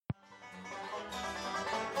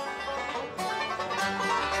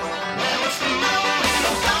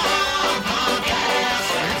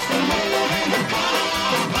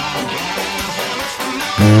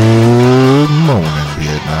Good morning,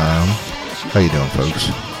 Vietnam. How you doing, folks?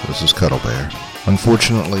 This is Cuddle Bear.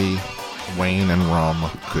 Unfortunately, Wayne and Rum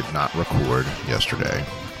could not record yesterday.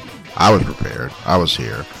 I was prepared. I was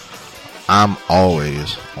here. I'm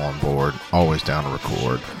always on board, always down to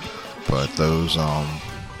record. But those,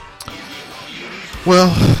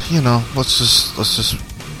 well, you know, let's just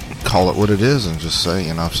call it what it is and just say,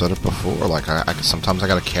 you know, I've said it before. Like, sometimes I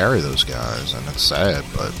got to carry those guys, and it's sad,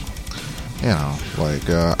 but. You know, like,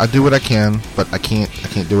 I do what I can, but I can't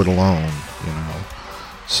do it alone, you know.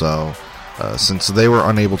 So, since they were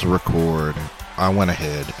unable to record, I went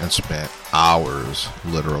ahead and spent hours,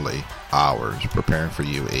 literally hours, preparing for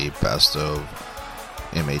you a best of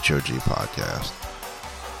MHOG podcast.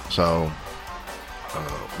 So,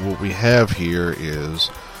 what we have here is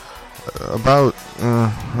about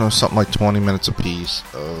something like 20 minutes apiece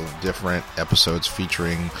of different episodes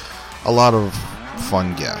featuring a lot of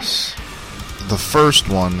fun guests. The first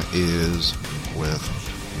one is with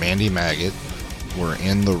Mandy Maggot. We're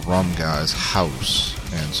in the Rum Guy's house,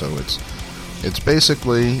 and so it's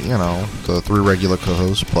basically, you know, the three regular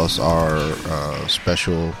co-hosts plus our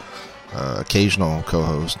special occasional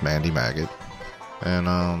co-host Mandy Maggot,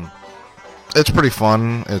 and it's pretty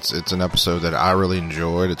fun. It's an episode that I really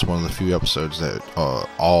enjoyed. It's one of the few episodes that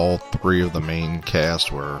all three of the main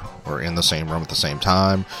cast were in the same room at the same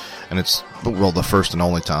time. And it's, well, the first and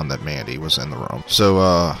only time that Mandy was in the room. So,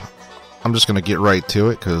 I'm just going to get right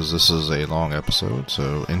to it, because this is a long episode,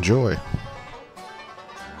 so enjoy.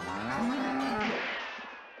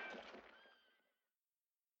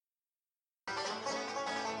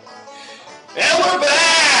 And we're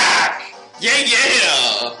back!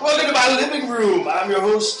 Yeah! Welcome to my living room. I'm your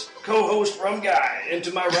host, co-host Rum Guy. And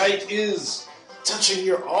to my right is touching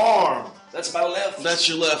your arm. That's my left. That's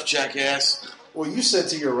your left, jackass. Well, you said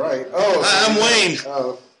to your right. Oh, I'm Wayne.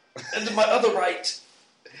 Oh. And to my other right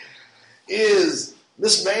is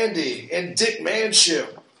Miss Mandy and Dick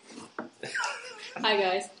Manship. Hi,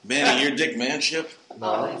 guys. Mandy, you're Dick Manship?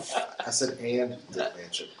 No, I said and Dick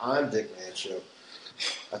Manship. I'm Dick Manship.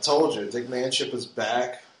 I told you, Dick Manship is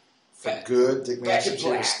back for good. Dick Manship's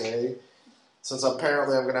here to stay. Since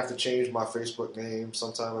apparently I'm going to have to change my Facebook name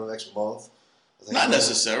sometime in the next month. Not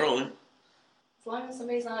necessarily. As long as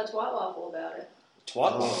somebody's not a twat waffle about it.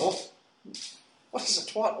 Twat waffle? What is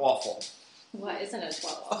a twat waffle? What isn't a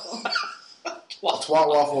twat waffle? A twat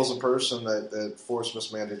waffle is a person that forced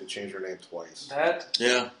Miss Mandy to change her name twice.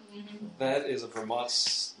 Yeah. That is a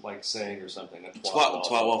Vermont like saying or something. A Twat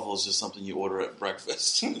waffle is just something you order at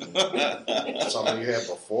breakfast. Something you had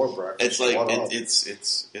before breakfast. It's like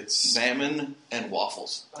it's salmon and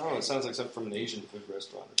waffles. Oh, it sounds like something from an Asian food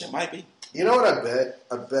restaurant. It might be. You know what I bet,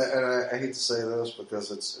 and I hate to say this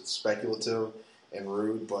because it's speculative and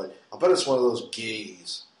rude, but I bet it's one of those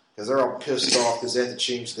gays, because they're all pissed off because they have to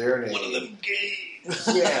change their name. One of them gays.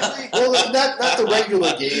 Yeah. Well, not the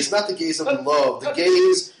regular gays, not the gays that we love, the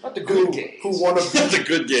gays Not the good gays. who want to The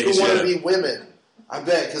good gays, who want yeah. to be women. I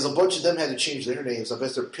bet, because a bunch of them had to change their names. I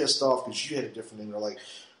bet they're pissed off because you had a different name. They're like,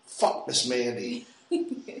 fuck Miss Mandy.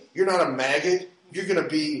 You're not a maggot. You're going to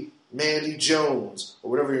be Mandy Jones,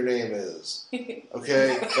 or whatever your name is.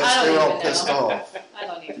 Okay? They're all pissed off. I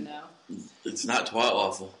don't even know. It's not twat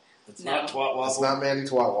waffle. It's No. not twat waffle. It's not Mandy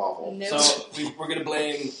Twat Waffle. No. So we're going to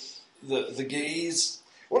blame the gays,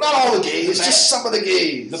 Well, not all the gays, just some of the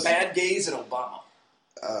gays. the bad gays, and Obama.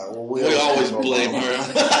 We always blame Obama. her.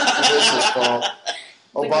 It is his fault.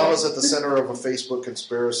 Obama's at the center of a Facebook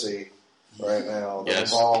conspiracy right now that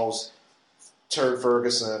Yes. involves Turd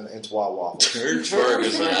Ferguson and Twat Waffle. Turd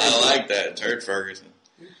Ferguson. I like that. Turd Ferguson.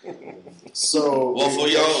 So, Well, for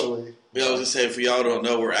we y'all- actually- I was going to say, for y'all don't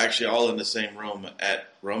know, we're actually all in the same room at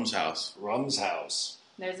Rum's house. Rum's house,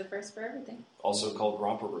 There's a first for everything. also called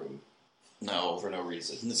Romper Room, No, for no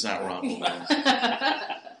reason. it's not Rumple.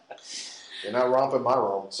 you're not romping my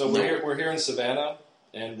room. So we're here in Savannah,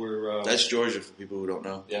 and we're That's Georgia for people who don't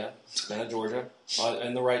know. yeah, Savannah, Georgia,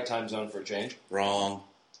 in the right time zone for a change. Wrong.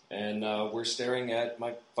 And we're staring at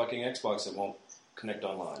my fucking Xbox that won't connect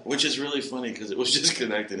online. Which is really funny because it was just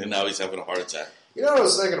connected and now he's having a heart attack. You know what I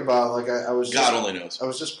was thinking about? Like I was God only knows. I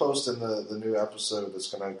was just posting the new episode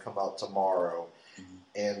that's going to come out tomorrow,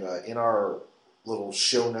 and in our little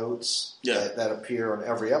show notes that appear on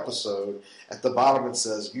every episode, at the bottom it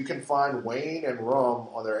says you can find Wayne and Rum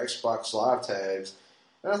on their Xbox Live tags,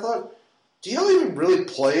 and I thought, do y'all even really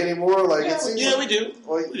play anymore? Like, it seems we do.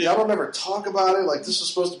 Like, y'all don't ever talk about it. Like, this was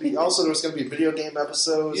supposed to be. Also, there was going to be video game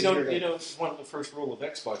episodes. You know, one of the first rule of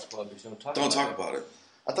Xbox Club is don't talk about it.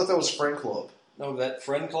 I thought that was Friend Club. No, that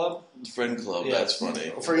Friend Club? Friend Club, Yeah. that's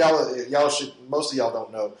funny. For y'all should. Most of y'all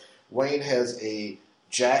don't know. Wayne has a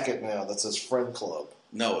jacket now that says Friend Club.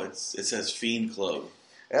 No, it says Fiend Club.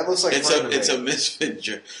 That looks like It's a Misfit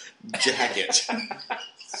jacket.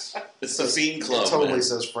 It's the Fiend Club. It totally man.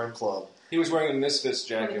 says Friend Club. He was wearing a Misfits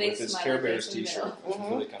jacket Big with his smiley Care Bears face in the t-shirt, middle. which was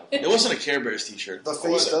really kind of It wasn't a Care Bears t-shirt. The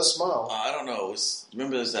face does smile. I don't know.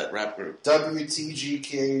 Remember there's that rap group?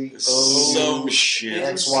 WTGKO Some shit.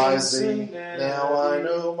 XYZ. Now I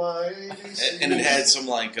know my ABC. And it had some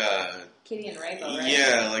like Kitty and Rainbow, right?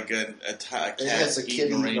 yeah, like a cat It has a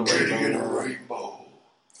kitty eating eating rainbow. a rainbow.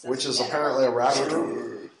 Which is apparently a rap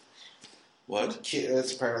group. What?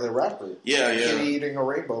 It's apparently a rap group. Yeah, yeah. Kitty eating a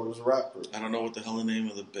rainbow was a rap group. I don't know what the hell the name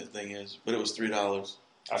of the thing is, but it was $3.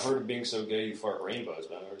 I've heard of being so gay you fart rainbows,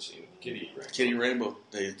 but I've never seen Kitty Rainbow. Kitty Rainbow.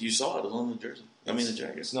 You saw it. It was on the jersey. I mean the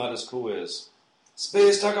jacket. It's not as cool as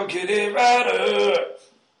Space Taco Kitty Rider.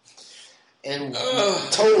 And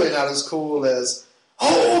totally not as cool as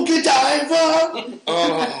Hole Godiva.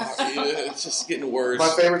 Oh, yeah, it's just getting worse. My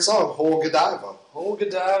favorite song, Hole Godiva. Oh,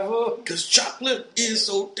 Godiva. Because chocolate is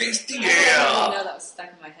so tasty. I didn't know that was stuck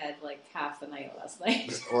in my head like half the night last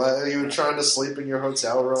night. Well, you were trying to sleep in your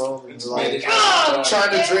hotel room, and you're like, Oh, trying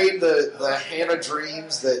to dream the Hannah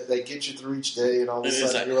dreams that get you through each day, and all of a And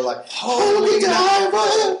it's sudden like, you were like, Hole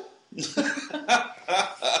Godiva.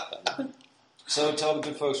 So tell the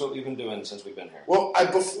good folks what we've been doing since we've been here. Well,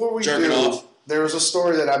 before we Jerking do, off. there was a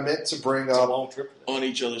story that I meant to bring It's a up. long trip. On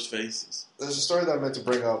each other's faces. There's a story that I meant to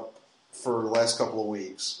bring up for the last couple of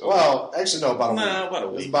weeks. Okay. Well, actually, no, about a week. About a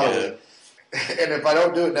It's week. about a week. And if I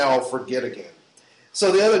don't do it now, I'll forget again.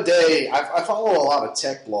 So the other day, I follow a lot of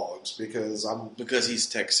tech blogs because Because he's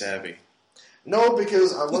tech savvy.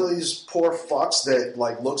 because I'm one of these poor fucks that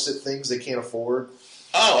like looks at things they can't afford.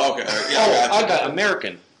 Oh, okay. Yeah, I got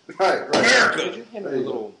American. Right. America. Hand me a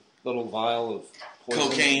little vial of poison.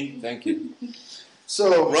 Cocaine. Thank you.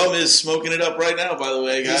 So Rum is smoking it up right now, by the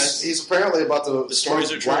way, guys. he's apparently about to The stories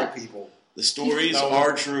smoke are true. black people. The stories No.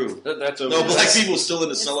 are true. That's No, black people still in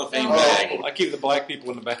the cellophane Oh. bag. I keep the black people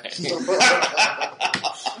in the bag.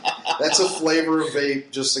 That's a flavor of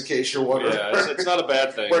vape, just in case you're wondering. Yeah, it's not a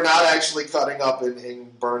bad thing. We're not actually cutting up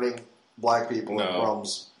and burning black people in No.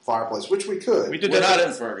 Rum's fireplace, which we could. We did We're that. not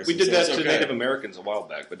in Ferguson. We did so that it's to okay. Native Americans a while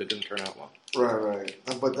back, but it didn't turn out well. Right.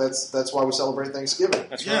 But that's why we celebrate Thanksgiving.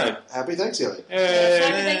 That's Yeah. right. Happy Thanksgiving.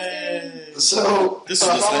 Hey. So This is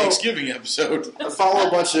the Thanksgiving episode. I follow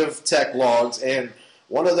a bunch of tech blogs, and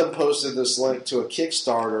one of them posted this link to a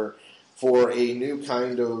Kickstarter for a new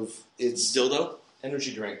kind of Dildo,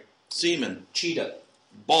 Energy drink. semen, Cheetah.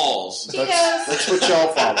 balls. that's what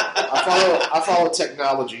y'all follow. I follow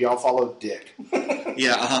technology. Y'all follow dick.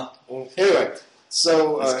 Yeah, Anyway,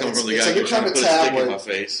 so That's coming it's from the a guy new who's trying kind to of put a stick in my tablet.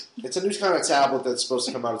 face. It's a new kind of tablet that's supposed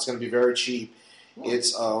to come out. It's going to be very cheap.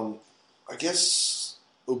 It's I guess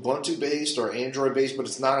Ubuntu based or Android based, but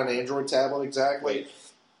it's not an Android tablet exactly. Wait.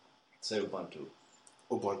 Say Ubuntu.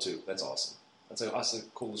 Ubuntu. That's awesome. That's the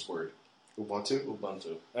coolest word. Ubuntu.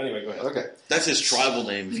 Ubuntu. Anyway, go ahead. Okay. That's his tribal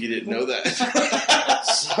name, if you didn't know that.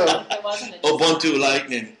 So It wasn't a Ubuntu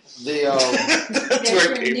Lightning. the That's That's where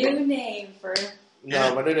your it came new from. name for.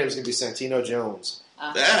 no, my new name is going to be Santino Jones.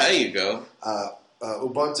 There you go.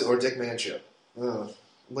 Ubuntu or Dick Manship.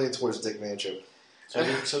 Leaning towards Dick Manship.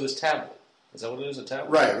 So this tablet. Is that what it is? A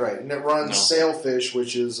tablet? Right. And it runs No. Sailfish,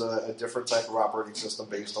 which is a different type of operating system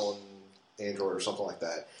based on Android or something like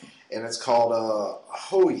that. And it's called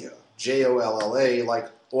Hoya. Jolla.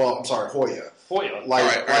 Hoya. Hoya. Like, All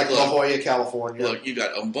right, like look. La Jolla, California. Look, you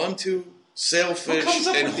got Ubuntu, Sailfish, Who comes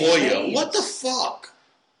up and with these Hoya. names? What the fuck?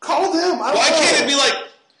 Call them. I don't Why know. can't it be like,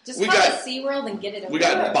 Just We call got- it SeaWorld and get it over we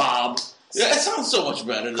got with. Bob? Yeah, that sounds so much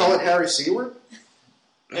better. Call it Than, Harry Seward?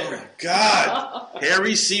 oh my God.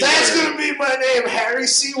 Harry Seward. That's going to be my name, Harry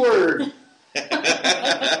Seward.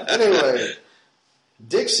 Anyway,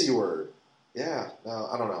 Dick Seward. Yeah, no,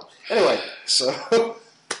 I don't know. Anyway, so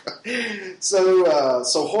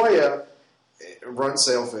Hoya runs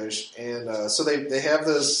Sailfish, and so they have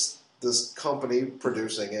this company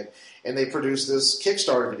producing it, and they produce this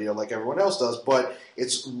Kickstarter video like everyone else does, but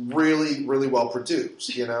it's really, really well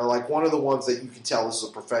produced. You know, like one of the ones that you can tell this is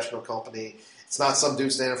a professional company. It's not some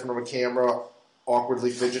dude standing in front of a camera awkwardly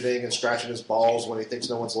fidgeting and scratching his balls when he thinks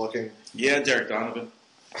no one's looking. Yeah, Derek Donovan.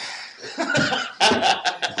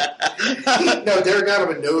 No, Derek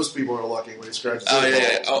Donovan knows people are looking when he scratches his Oh, balls.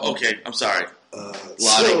 yeah. Oh, okay. I'm sorry.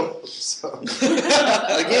 So,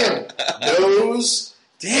 again, knows,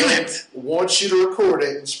 Damn it. wants you to record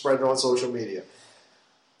it and spread it on social media.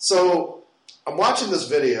 So I'm watching this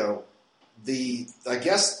video. I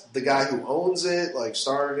guess the guy who owns it, like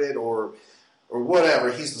started it or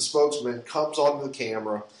whatever, he's the spokesman, comes onto the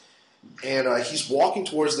camera, and he's walking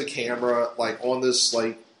towards the camera, like on this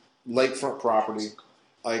like lakefront property,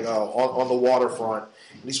 like on the waterfront,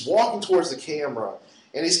 and he's walking towards the camera,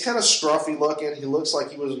 and he's kind of scruffy looking. He looks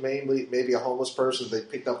like he was maybe a homeless person they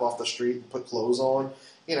picked up off the street and put clothes on,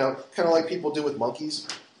 you know, kind of like people do with monkeys,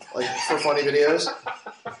 like for funny videos.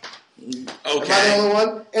 Okay. Am I the only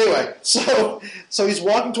one? Anyway, so he's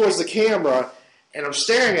walking towards the camera, and I'm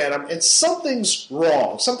staring at him, and something's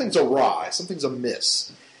wrong. Something's awry. Something's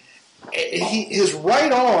amiss. His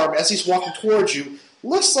right arm, as he's walking towards you,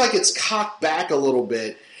 looks like it's cocked back a little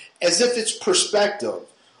bit, as if it's perspective.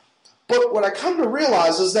 But what I come to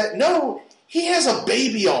realize is that, no, he has a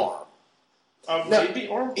baby arm. Baby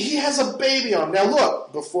arm? He has a baby arm. Now,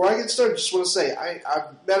 look, before I get started, I just want to say,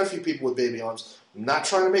 I've met a few people with baby arms. I'm not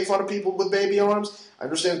trying to make fun of people with baby arms. I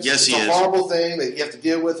understand it's a horrible thing that you have to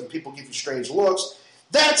deal with, and people give you strange looks.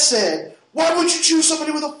 That said, why would you choose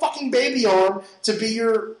somebody with a fucking baby arm to be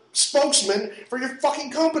your spokesman for your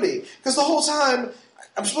fucking company? Because the whole time,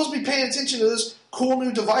 I'm supposed to be paying attention to this cool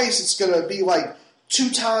new device. It's going to be like 2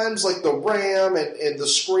 times like the RAM and the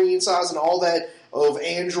screen size and all that of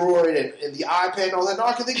Android and the iPad and all that. And all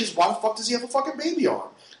I can think is, why the fuck does he have a fucking baby arm?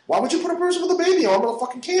 Why would you put a person with a baby arm on a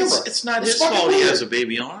fucking camera? It's not his fault he has a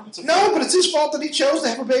baby arm. No, but it's his fault that he chose to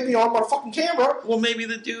have a baby arm on a fucking camera. Well, maybe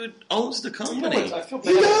the dude owns the company. You know, I feel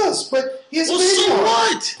bad. He does, but he has a baby so arm.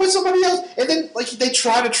 what? Put somebody else, and then like they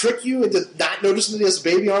try to trick you into not noticing that he has a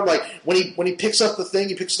baby arm. Like when he picks up the thing,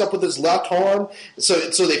 he picks it up with his left arm, so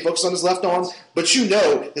they focus on his left arm. But you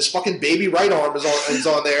know his fucking baby right arm is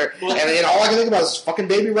on there, and all I can think about is his fucking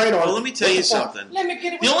baby right arm. Well, let me tell you something.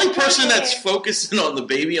 The only person that's focusing on the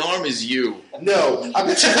baby arm is you. No, I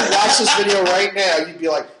bet you could watch this video right now. You'd be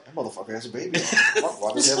like, that motherfucker has a baby arm.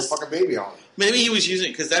 Why does he have a fucking baby arm? Maybe he was using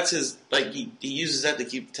it because that's his, like, he uses that to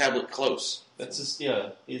keep the tablet close. That's just, yeah,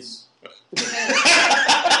 he's...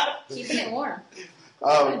 Keeping it warm.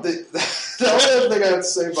 The only other thing I have to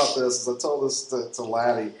say about this is I told this to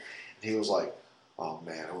Laddie, and he was like, oh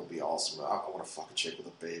man, it would be awesome. I want to fuck a chick with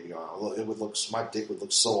a baby arm. It would look, my dick would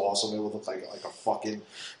look so awesome. It would look like a fucking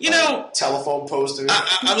telephone poster.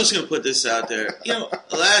 I'm just gonna put this out there. You know,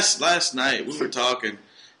 last night we were talking,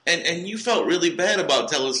 and you felt really bad about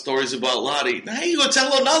telling stories about Lottie. Now you gonna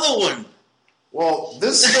tell another one? Well,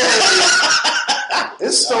 this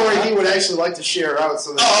story he would actually like to share out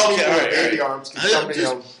so that people with baby arms can come to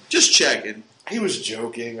him. Just checking. He was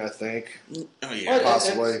joking, I think. Oh yeah,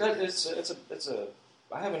 possibly.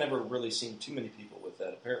 I haven't ever really seen too many people with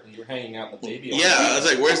that. Apparently, you're hanging out in the baby arm. Yeah, I was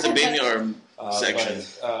like, "Where's the baby arm section?"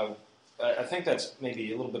 But, I think that's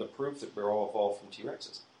maybe a little bit of proof that we're all evolved from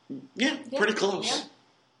T-Rexes. Yeah, pretty close.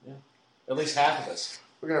 Yeah. At least half of us.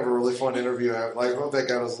 We're gonna have a really fun interview. Like, I hope that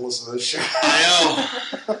guy doesn't listen to this show. I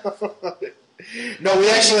know. No, we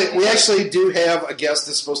actually do have a guest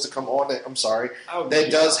that's supposed to come on. I'm sorry,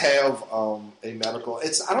 that does have a medical.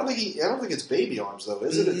 I don't think it's baby arms though,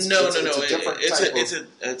 is it? It's a different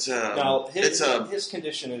type. His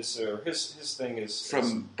condition is his thing is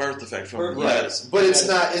from birth defect. Right, but it's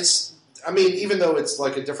not. It's even though it's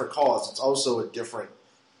like a different cause, it's also a different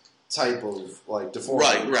type of like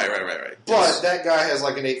deformity. Right. But that guy has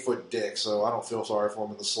like an 8-foot dick, so I don't feel sorry for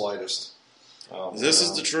him in the slightest. This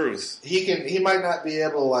is the truth. He might not be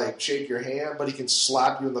able to like shake your hand, but he can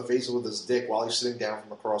slap you in the face with his dick while he's sitting down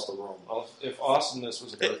from across the room. Well, if awesomeness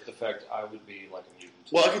was a birth defect, I would be like a mutant.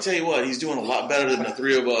 Well, I can tell you what, he's doing a lot better than the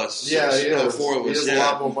 3 of us. Yeah, he is. The 4 of us. He has a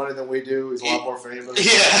lot more money than we do. He's a lot more famous.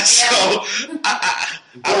 Yeah, so I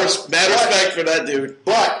mad respect for that dude.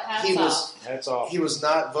 But he was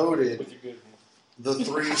not voted the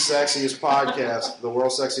 3 sexiest podcasts, the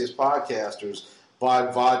world's sexiest podcasters by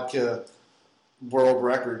Vodka World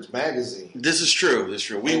Records magazine. This is true.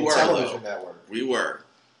 We were television network. We were.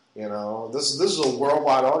 You know, this is a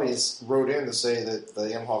worldwide audience wrote in to say that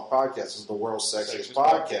the M-Hawk podcast is the world's sexiest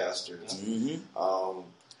podcasters. Mm-hmm.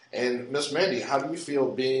 And Miss Mandy, how do you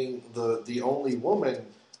feel being the only woman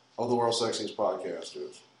of the world's sexiest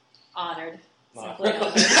podcasters? Honored. Simply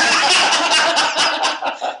honored.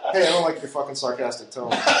 Hey, I don't like your fucking sarcastic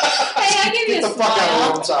tone. Hey, I give you Get a the fuck out of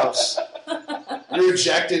smile. Rome's house. You're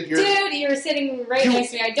ejected. Dude, you're sitting right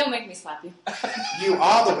next to me. Don't make me slap you. You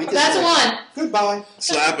are the weakest. That's one. Goodbye.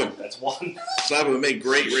 Slap him. That's one. Slap him and make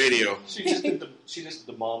great radio. She just did the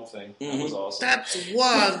mom thing. Mm-hmm. That was awesome. That's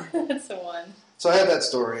one. That's the one. So I had that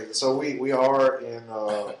story. So we are in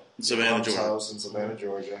Savannah, Rum's Georgia. house in Savannah,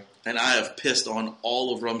 Georgia. And I have pissed on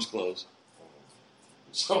all of Rum's clothes.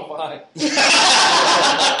 So am I.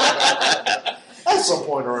 At some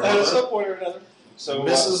point or another. So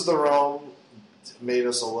Mrs. The Rome made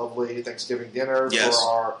us a lovely Thanksgiving dinner for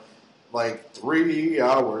our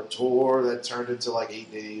 3-hour tour that turned into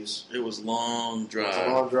 8 days. It was long drive. It was a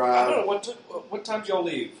long drive. I don't know what time did y'all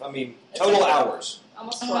leave? I mean, total hours.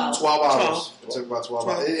 Almost 12. 12 hours. It took about 12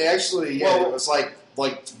 hours. It actually, it was like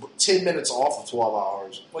 10 minutes off of 12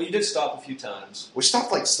 hours. Well, you did stop a few times. We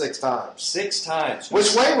stopped like 6 times. 6 times.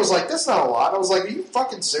 Which Wayne was like, that's not a lot. I was like, are you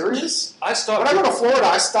fucking serious? I stopped. When I go to Florida,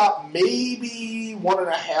 I stopped maybe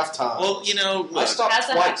 1.5 times. Well, you know, I stopped How's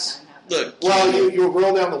that twice. halftime happen? Look. Well, you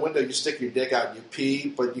roll down the window, you stick your dick out, and you pee,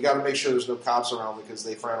 but you got to make sure there's no cops around because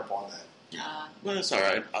they frown upon that. Well, it's all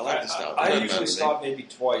right. I like to stop. I usually stop maybe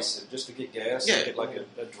twice just to get gas. Yeah. Get like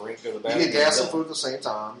a drink, go to the You bathroom. get gas and food at the same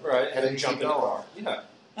time. Right, And then you jump keep in the going. car.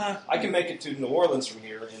 Yeah. I can make it to New Orleans from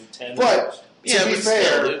here in 10 But hours. Yeah, to be but fair,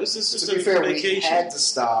 still, it was just to be a fair, vacation. we had to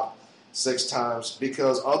stop 6 times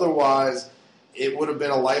because otherwise it would have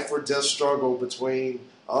been a life or death struggle between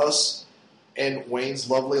us and Wayne's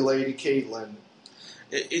lovely lady, Caitlin.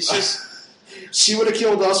 It's just... She would have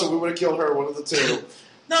killed us or we would have killed her, one of the two.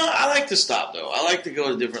 No, I like to stop, though. I like to go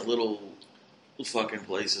to different little fucking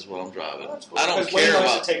places while I'm driving. Well, that's cool. I don't Because Wayne care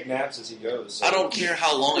likes about... to take naps as he goes. So I don't care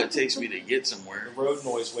how long it takes me to get somewhere. The road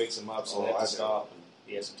noise wakes him up, so Oh, they have I to do. stop, and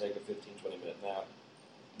he has to take a 15-20 minute nap.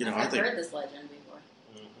 You know, I've I think... heard this legend before.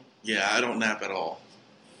 Yeah, I don't nap at all.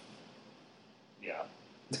 Yeah.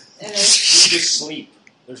 And You it's, just sleep.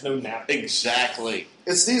 There's no nap. Exactly.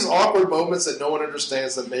 It's these awkward moments that no one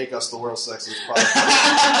understands that make us the world's sexiest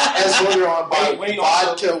podcast. As voted on by Wayne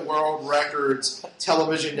Vodka World Records,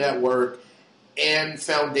 Television Network, and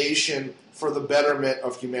Foundation for the Betterment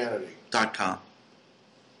of Humanity. .com.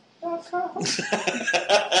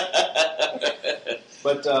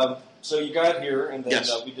 But, so you got here, and then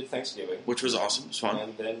Yes. we did Thanksgiving. Which was awesome. It was fun.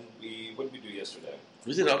 And then what did we do yesterday?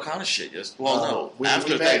 We did all kind of shit. Well, no. we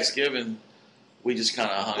After met. Thanksgiving, we just kind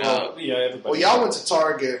of hung out, Yeah, everybody. Well, y'all went to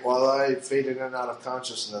Target while I faded in and out of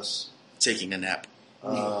consciousness. taking a nap.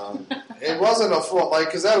 It wasn't a full,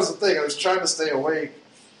 because that was the thing. I was trying to stay awake.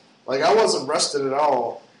 I wasn't rested at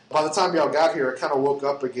all. By the time y'all got here, I kind of woke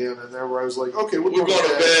up again, and there I was like, okay, we're We're going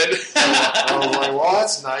to bed. I was like, well,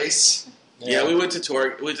 that's nice. Yeah, we went to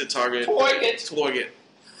Target. Target.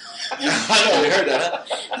 I know, we heard that.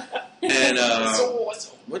 And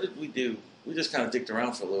what did we do? We just kind of dicked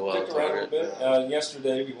around for a little while. Dicked around a little bit.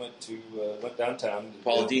 Yesterday we went downtown.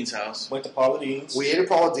 Paula Dean's house. Went to Paula Dean's. We ate at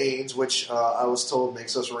Paula Dean's, which I was told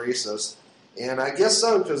makes us racist. And I guess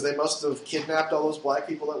so, because they must have kidnapped all those black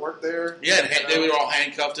people that work there. Yeah, and they were all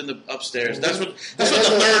handcuffed in the upstairs. That's what the And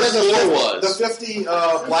third floor was. The 50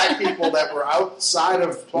 black people that were outside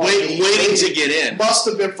of Paula Dean's Waiting to get in. must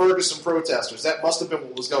have been Ferguson protesters. That must have been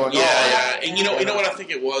what was going on. Yeah. And you know what I think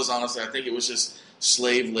it was, honestly? I think it was just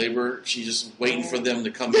slave labor. She's just waiting for them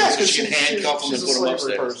to come in so she can handcuff them and put them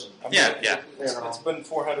upstairs. Person. Yeah. It's been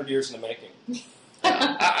 400 years in the making.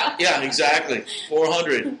 Yeah, exactly.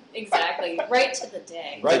 400. exactly. Right to the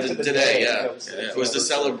day. Right to the day. Yeah. That was It was the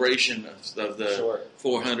celebration of the Sure.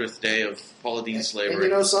 400th day of Paula Dean's slavery. And you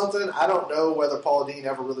know something? I don't know whether Paula Dean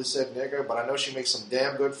ever really said nigger, but I know she makes some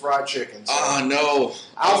damn good fried chicken. So Oh, no.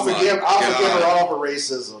 I'll Oh, my forgive her God. all her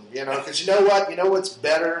racism, because you know what? You know what's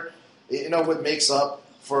better? You know what makes up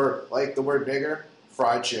for, the word nigger?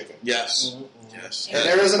 Fried chicken. Yes. Mm-hmm. Yes. And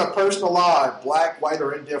there isn't a person alive, black, white,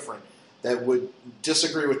 or indifferent, that would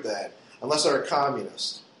disagree with that, unless they're a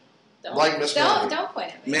communist. Like Miss Mandy. Don't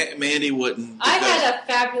point at me. Mandy wouldn't. I had a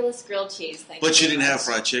fabulous grilled cheese. Thank But you you didn't very have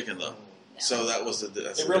much. fried chicken, though. No. So that was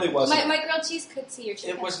that's It really wasn't. My grilled cheese could see your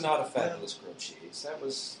chicken. It was not a fabulous grilled cheese.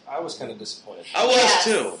 I was kind of disappointed. I was, Yes.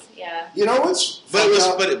 too. Yeah. You know what's But it was,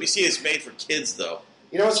 fucked up? you see, it's made for kids, though.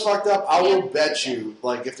 You know what's fucked up? I will bet you,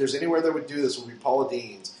 if there's anywhere that would do this, it would be Paula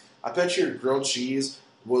Dean's. I bet your grilled cheese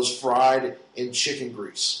was fried in chicken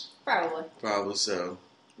grease. Probably. Probably so.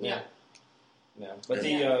 Yeah. But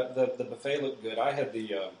the buffet looked good. I had the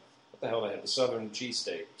what the hell? I had the Southern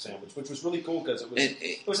cheesesteak sandwich, which was really cool because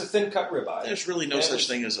it was a thin cut ribeye. There's really no such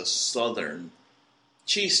thing as a Southern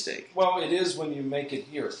cheesesteak. Well, it is when you make it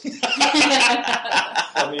here.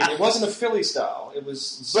 I mean, it wasn't a Philly style. It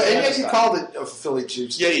was. But and yet you style. called it a Philly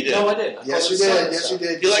cheese. Yeah, you did. No, I didn't. I Yes, called you it did. Southern Yes, style. you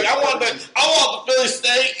did. You're like, I want the Philly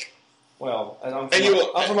steak. Well, and I'm And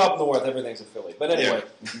I'm from up north. Everything's a Philly. But anyway,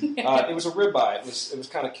 it was a ribeye. It was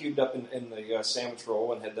kind of cubed up in the sandwich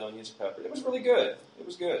roll and had the onions and pepper. It was really good. It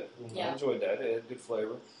was good. Yeah. I enjoyed that. It had good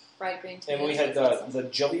flavor. Fried green tomatoes. And we had the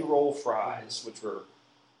jelly roll fries, which were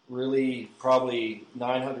really probably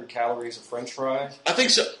 900 calories of French fry. I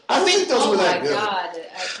think so. I think those Oh were my that good. god!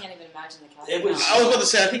 I can't even imagine the calories. It was- I was about to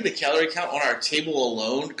say, I think the calorie count on our table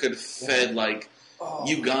alone could have fed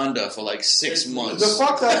Uganda for 6 months. The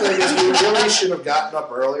fucked up thing is we really should have gotten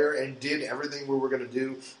up earlier and did everything we were going to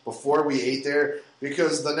do before we ate there,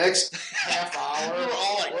 because the next half hour We were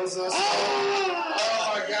all like, was us.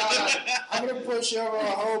 oh Oh my god! I'm gonna push over a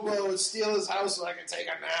hobo and steal his house so I can take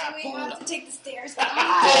a nap. We have to take the stairs down.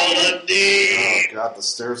 Oh god, the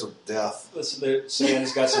stairs of death. Listen,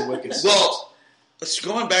 Sam's got some wicked stuff. Well, let's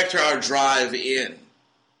going back to our drive in.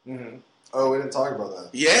 Mm-hmm. Oh, we didn't talk about that.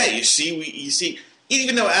 Yeah, you see.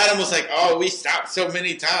 Even though Adam was like, "Oh, we stopped so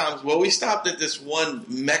many times," well, we stopped at this one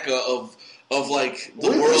mecca of like the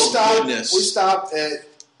world's goodness. We stopped at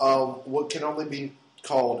what can only be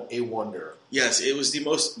called a wonder. Yes, it was the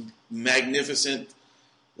most magnificent,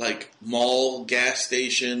 like mall, gas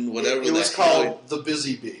station, whatever. It was called the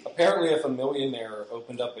Busy Bee. Apparently, if a millionaire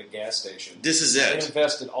opened up a gas station, this is they it.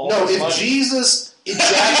 invested all No, his if money. Jesus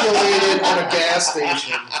ejaculated on a gas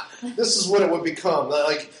station, this is what it would become.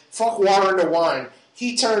 Like, fuck water into wine.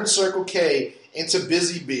 He turned Circle K into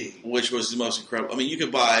Busy Bee. Which was the most incredible. I mean, you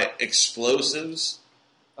could buy explosives.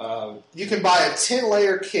 You can buy a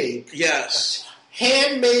 10-layer cake. Yes.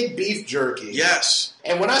 Handmade beef jerky. Yes.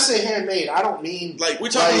 And when I say handmade, I don't mean... Like, we're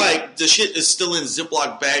talking like the shit is still in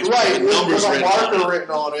Ziploc bags right, with numbers with a written on marker it. written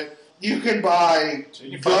on it. You can buy So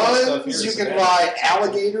you can buy stuff guns. here You can as buy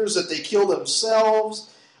alligators that they kill themselves.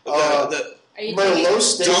 The Are you Merlot kidding?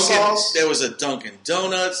 steak Dunkin', sauce. there was a Dunkin'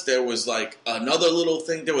 Donuts. There was like another little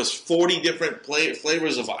thing. There was 40 different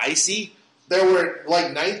flavors of icy. There were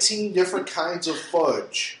like 19 different kinds of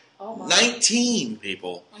fudge. Oh my. 19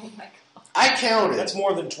 people. Oh my god. I counted. That's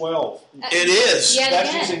more than 12. It is. Yet That's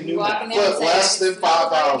again, using you new walk in math. there and But say, less than "It's not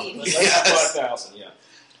 5,000." diabetes." Less than Yes. 5,000, yeah.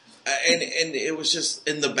 And it was just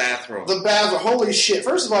in the bathroom. The bathroom. Holy shit!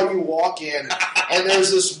 First of all, you walk in and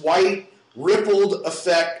there's this white rippled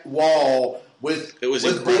effect wall with It was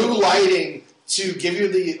blue incredible. lighting to give you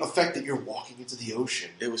the effect that you're walking into the ocean.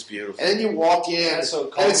 It was beautiful. And then you walk in, That's so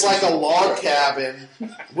and it's like a log comfortable. cabin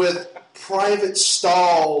with private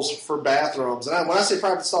stalls for bathrooms. And when I say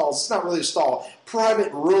private stalls, it's not really a stall.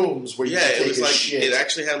 Private rooms where you Yeah, can it take was a like shit. it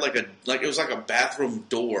actually had it was like a bathroom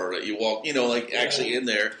door that you walk, actually in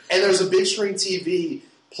there. And there's a big screen TV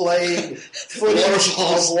playing footage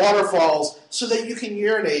Waterfalls. of waterfalls so that you can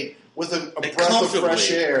urinate with a breath of comfortably.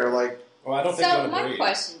 fresh air. Like, Well, I don't think So you'll my agree.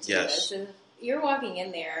 question to Yes. you is, if you're walking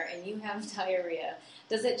in there and you have diarrhea,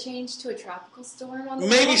 does it change to a tropical storm on the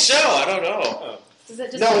Maybe wall? so. I don't know. Oh. Does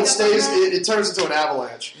it just no, pick it up stays. on that? It turns into an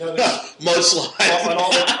avalanche. No, there's, Mudslide. on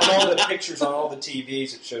all the pictures on all the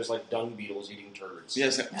TVs, it shows like dung beetles eating turds.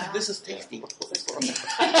 Yes, this is tasty.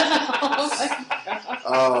 Oh my God.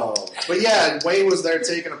 Oh, but yeah, Wayne was there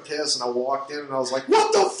taking a piss, and I walked in, and I was like,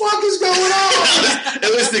 "What the fuck is going on?"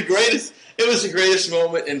 It was the greatest. It was the greatest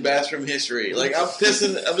moment in bathroom history. Like I'm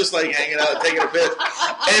pissing, I'm just like hanging out, taking a piss,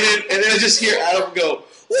 and then I just hear Adam go,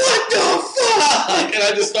 "What the fuck?" And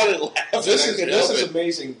I just started laughing. This I is couldn't help this is it.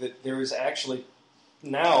 amazing that there is actually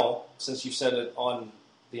now, since you said it on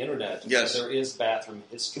the internet, Yes. there is bathroom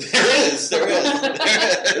history. There is. You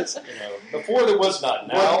know, before there was not.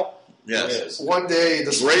 Now there Yes. is. One day,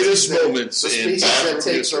 the Greatest species that- moments the in species that bathroom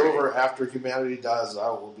takes history. over after humanity dies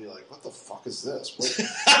out will be like, "What the fuck is this? What,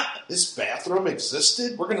 this bathroom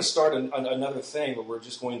existed?" We're going to start another thing where we're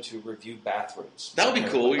just going to review bathrooms. That would be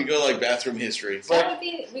cool. We could go like bathroom history. That would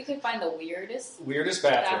be. We could find the weirdest. Weirdest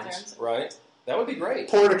bathrooms, Bathrooms. right? That would be great.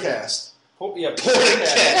 Portacast. Yeah,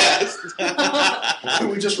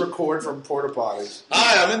 We just record from porta potties.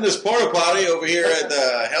 Hi, I'm in this porta potty over here at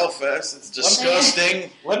the Hellfest. It's disgusting.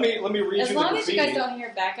 Let me read As you long the as you graffiti. guys don't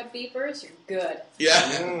hear backup beepers, you're good. Yeah.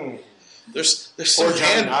 Mm. There's Or some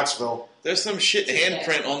Johnny Knoxville. there's some shit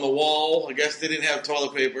handprint on the wall. I guess they didn't have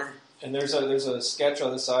toilet paper. And there's a sketch on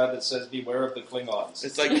the side that says "Beware of the Klingons."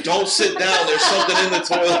 It's like, don't sit down. There's something in the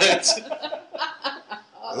toilet.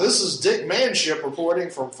 This is Dick Manship reporting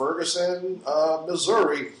from Ferguson,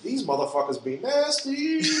 Missouri. These motherfuckers be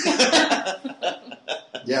nasty.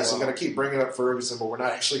 Yes, I'm going to keep bringing up Ferguson, but we're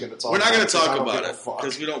not actually going to talk We're not going to I talk don't about give a it fuck.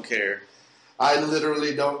 because we don't care. I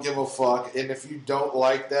literally don't give a fuck. And if you don't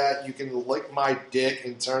like that, you can lick my dick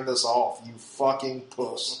and turn this off, you fucking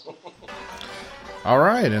puss.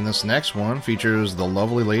 Alright, and this next one features the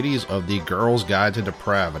lovely ladies of the Girl's Guide to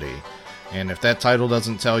Depravity. And if that title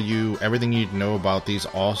doesn't tell you everything you need to know about these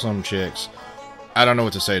awesome chicks, I don't know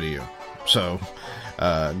what to say to you. So,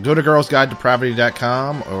 go to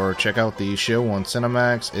girlsguidedepravity.com or check out the show on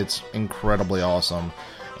Cinemax. It's incredibly awesome.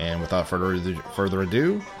 And without further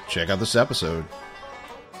ado, check out this episode.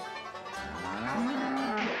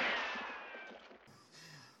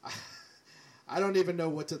 I don't even know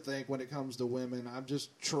what to think when it comes to women. I'm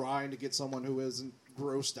just trying to get someone who isn't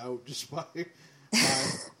grossed out just by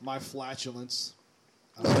my flatulence.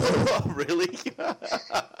 Really?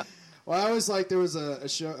 Well, I always like there was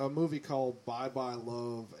a movie called Bye Bye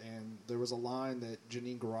Love, and there was a line that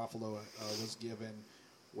Janine Garofalo was given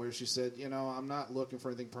where she said, I'm not looking for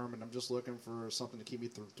anything permanent. I'm just looking for something to keep me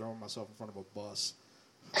from throwing myself in front of a bus.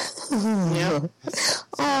 Yeah.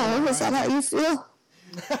 Oh, is that how you feel?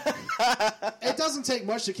 It doesn't take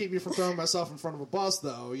much to keep me from throwing myself in front of a bus,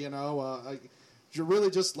 though. You're really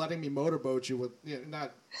just letting me motorboat you with,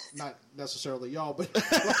 not necessarily y'all, but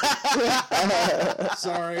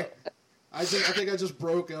sorry. I think I just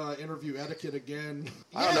broke interview etiquette again.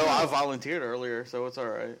 I don't know. I volunteered earlier, so it's all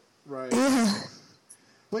right. Right.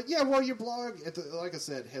 But yeah, well, your blog, like I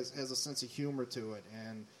said, has a sense of humor to it,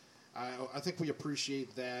 and I think we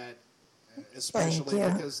appreciate that, especially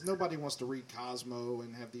because nobody wants to read Cosmo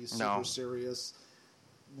and have these super serious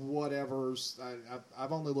whatevers.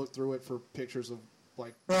 I've only looked through it for pictures of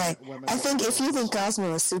women. I think if you think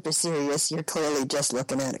Cosmo is super serious, you're clearly just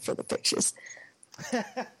looking at it for the pictures.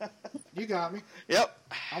 You got me. Yep.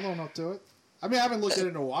 I'll own up to it. I mean, I haven't looked at it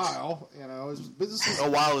in a while. A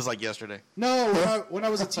while is like yesterday. No, when I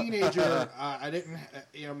was a teenager, I didn't.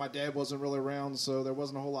 My dad wasn't really around, so there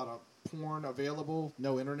wasn't a whole lot of porn available.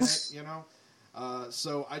 No internet,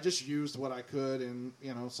 so I just used what I could, and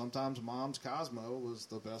sometimes Mom's Cosmo was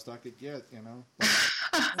the best I could get.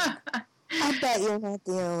 I bet you're not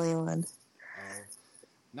the only one.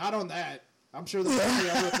 Not on that. I'm sure there's many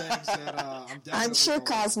other things that I'm sure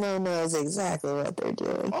Cosmo knows exactly what they're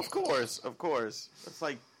doing. Of course. It's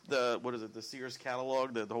like the Sears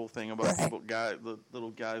catalog, the whole thing about the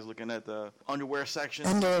little guys looking at the underwear section.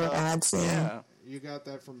 Underwear ads, yeah. You got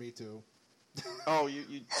that from me too. Oh,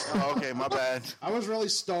 okay, my bad. I was really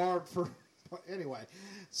starved for. Anyway,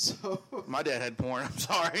 so my dad had porn. I'm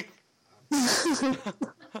sorry.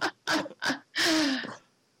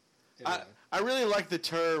 Anyway. I really like the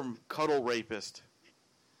term cuddle rapist.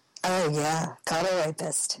 Oh, yeah. Cuddle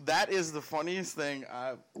rapist. That is the funniest thing.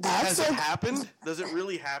 Has it happened? Does it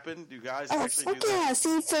really happen? Do guys actually do that? Yeah.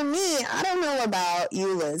 See, for me, I don't know about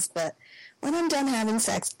you, Liz, but when I'm done having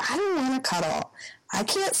sex, I don't want to cuddle. I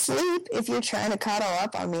can't sleep if you're trying to cuddle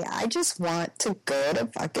up on me. I just want to go to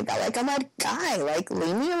fucking bed. Like, I'm a guy. Like,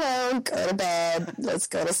 leave me alone. Go to bed. Let's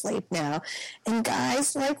go to sleep now. And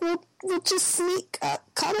guys, like, will just sneak up,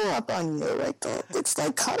 cuddle up on you. Like, it's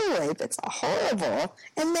like cuddle rape. It's horrible.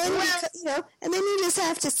 And then, and then you just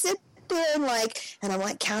have to sit there and and I'm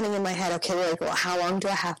like counting in my head, okay, well, how long do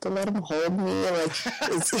I have to let him hold me? Like,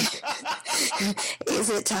 is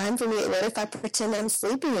it time for me? What if I pretend I'm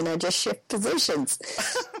sleeping and I just shift positions?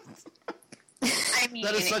 I mean,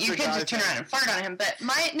 you could just turn around and fart on him, but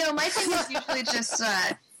my thing is usually just,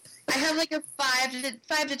 I have like a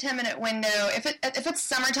 5 to 10 minute window. If it's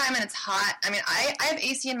summertime and it's hot, I mean, I have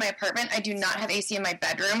AC in my apartment. I do not have AC in my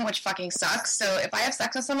bedroom, which fucking sucks. So if I have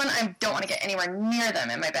sex with someone, I don't want to get anywhere near them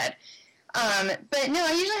in my bed. But no,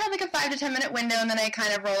 I usually have like a 5 to 10 minute window, and then I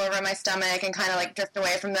kind of roll over on my stomach and kind of like drift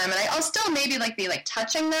away from them, and I'll still maybe like be like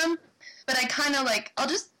touching them, but I kind of like I'll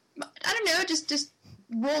just just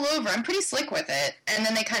roll over. I'm pretty slick with it, and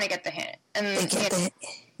then they kind of get the hint. And they get the hint.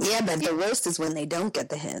 Yeah, but the worst is when they don't get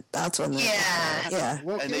the hint. That's when they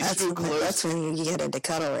and they scoot close. That's when you get into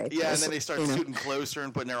cuddle rape. Yeah, and then they start scooting closer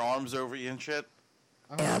and putting their arms over you and shit.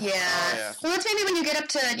 Yeah. Well, it's maybe when you get up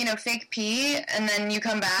to, fake pee, and then you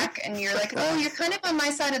come back, and you're like, oh, you're kind of on my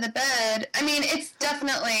side of the bed. I mean, it's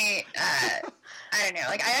definitely, I don't know.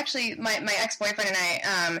 Like, I actually, my ex-boyfriend and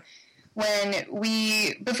I,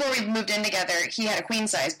 before we moved in together, he had a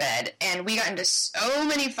queen-size bed, and we got into so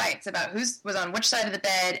many fights about who was on which side of the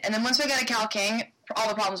bed, and then once we got a Cal King, all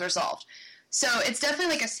the problems were solved. So it's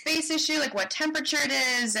definitely like a space issue, like what temperature it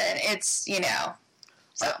is, and it's,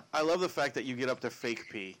 So. I love the fact that you get up to fake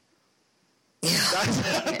pee.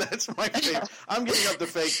 That's my favorite. I'm getting up to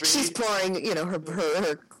fake pee. She's pouring,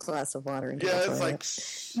 her glass of water into the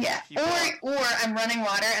toilet. Or I'm running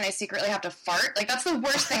water and I secretly have to fart. Like, that's the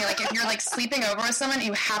worst thing. Like, if you're, sleeping over with someone,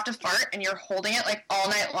 you have to fart and you're holding it, all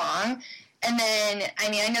night long. And then, I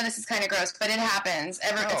know this is kind of gross, but it happens.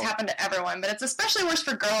 It's happened to everyone. But it's especially worse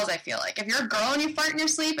for girls, I feel like. If you're a girl and you fart in your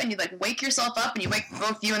sleep and you, wake yourself up and you wake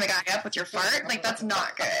both you and the guy up with your fart, that's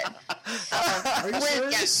not good. Are you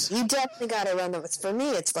serious? You definitely got to run those. For me,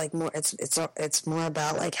 it's, more, it's more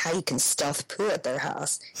about, how you can stealth poo at their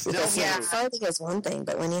house. Because, farting is one thing,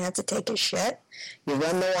 but when you have to take a shit, you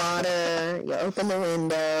run the water, you open the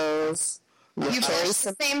windows. You flush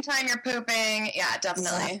at the same time you're pooping. Yeah,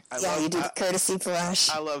 definitely. You do the courtesy flush.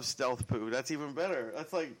 I love stealth poo. That's even better.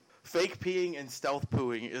 That's like fake peeing and stealth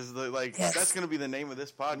pooing is that's going to be the name of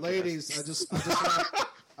this podcast. Ladies, I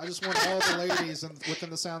just want all the ladies within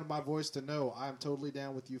the sound of my voice to know I'm totally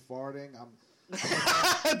down with you farting.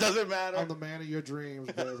 It doesn't matter. I'm the man of your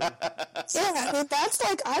dreams, baby. Yeah, I mean, that's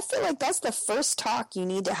like, I feel like that's the first talk you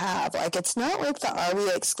need to have. Like, it's not like the are we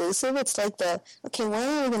exclusive? It's like okay, when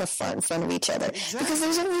are we going to fart in front of each other? Exactly. Because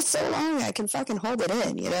there's only so long I can fucking hold it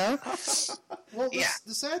in, you know? Well,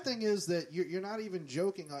 the sad thing is that you're not even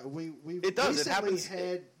joking. We've it does. recently It happens.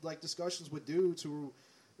 had like discussions with dudes who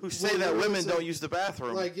say that women don't use the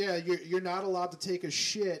bathroom. Like, yeah, you're not allowed to take a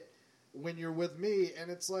shit when you're with me,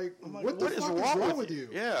 and it's like, what the fuck is wrong with you?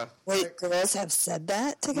 Yeah. Wait, girls have said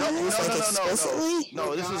that to guys? Explicitly?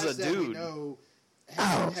 No, this was a dude.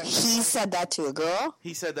 He said that to a girl?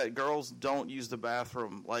 He said that girls don't use the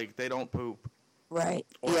bathroom. Like, they don't poop. Right.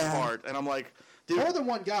 Or fart. And I'm like, dude. More than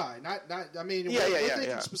one guy. I mean, we're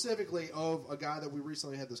thinking specifically of a guy that we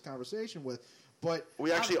recently had this conversation with. But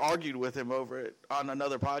we actually argued with him over it on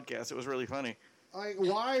another podcast. It was really funny. Like,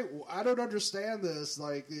 why? I don't understand this.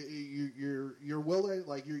 Like, you're willing,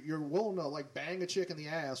 like you're willing to like bang a chick in the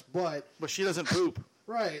ass, but she doesn't poop.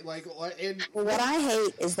 Right. And what I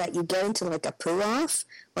hate is that you get into like a poo off.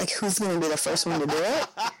 Like, who's going to be the first one to do it?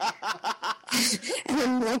 And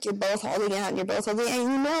then like you're both holding out, and you both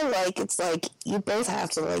like it's like you both have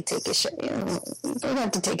to like take a shit. You know, you both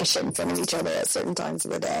have to take a shit in front of each other at certain times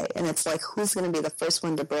of the day, and it's like who's going to be the first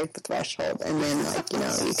one to break the threshold, and then like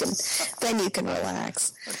you can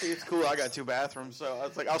relax. It's cool. I got 2 bathrooms, so I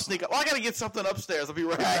was like, I'll sneak up. Well, I got to get something upstairs. I'll be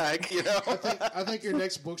right back. You know. I think your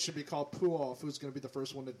next book should be called Poo Off. Who's going to be the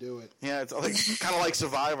first one to do it? Yeah, it's like, kind of like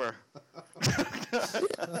Survivor.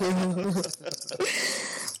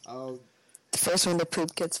 The first one to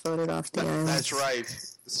poop gets voted off the island. That's right.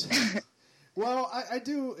 Well, I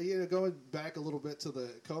do. Going back a little bit to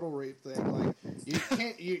the cuddle rape thing, like you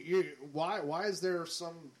can't. Why is there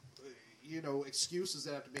some excuses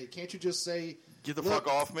that have to be? Can't you just say, "Get the fuck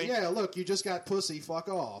off me"? Yeah, look, you just got pussy. Fuck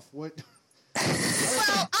off. What?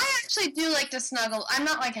 Well, I actually do like to snuggle. I'm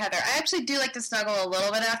not like Heather. I actually do like to snuggle a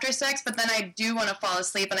little bit after sex, but then I do want to fall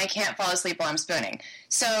asleep, and I can't fall asleep while I'm spooning.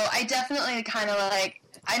 So I definitely kind of like.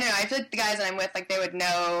 I don't know. I feel like the guys that I'm with, like, they would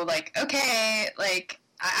know, like, okay, like,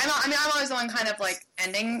 I'm always the one kind of, like,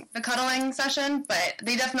 ending the cuddling session, but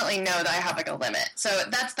they definitely know that I have, like, a limit. So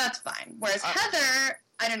that's fine. Whereas Heather,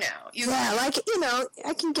 I don't know.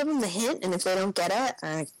 I can give them the hint, and if they don't get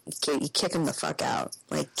it, you kick them the fuck out.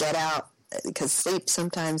 Like, get out. Because sleep,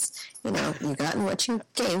 sometimes, you've gotten what you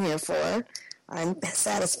came here for. I'm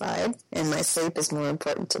satisfied, and my sleep is more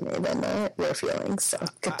important to me than your feelings. So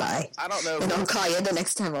goodbye. I don't know. And I'll call you the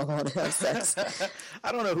next time I want to have sex.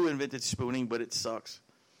 I don't know who invented spooning, but it sucks.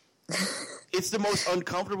 It's the most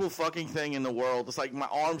uncomfortable fucking thing in the world. It's like my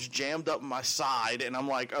arms jammed up my side, and I'm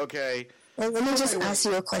like, okay. Well, let me just ask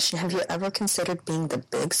you a question. Have you ever considered being the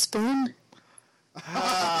big spoon?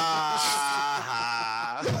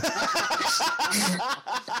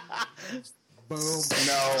 Boom.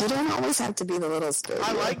 No. You don't always have to be the little spoon.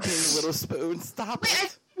 I like being the little spoon. Stop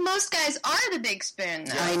it. Most guys are the big spoon,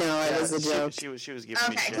 though. I know, it was a joke. She was giving me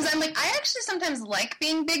shit. Okay, because I'm like, I actually sometimes like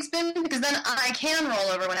being big spoon because then I can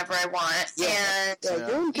roll over whenever I want. Yeah. And,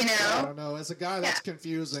 I don't know. As a guy, that's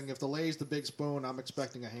confusing. If the lady's the big spoon, I'm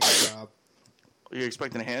expecting a hand job. You're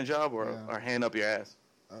expecting a hand job or a hand up your ass?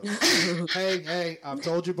 Hey, I've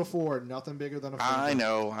told you before, nothing bigger than a finger. I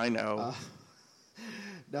know.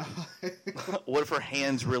 No. What if her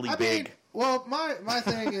hand's really big? Well, my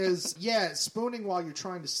thing is, spooning while you're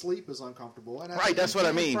trying to sleep is uncomfortable. And right, that's what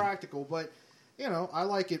I mean. Practical, but I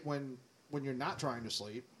like it when you're not trying to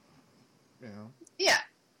sleep. Yeah.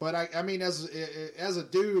 But I mean, as a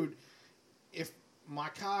dude, if my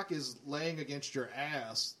cock is laying against your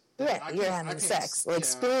ass, you're having sex. Like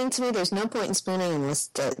spooning to me, there's no point in spooning unless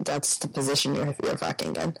that's the position you're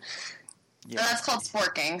fucking in. Yeah. That's called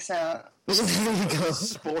sporking. So there you go.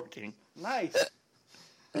 Sporking. Nice.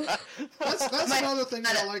 That's another thing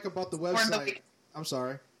that I like about the website. I'm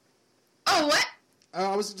sorry. Oh, what?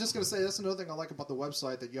 I was just going to say that's another thing I like about the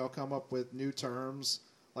website, that y'all come up with new terms,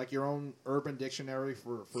 like your own urban dictionary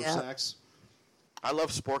for sex. I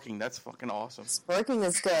love sporking. That's fucking awesome. Sporking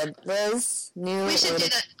is good. Liz, new. We should do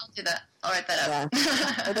that. I'll do that. I'll write that up.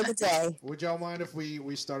 Yeah. Word of the day. Would y'all mind if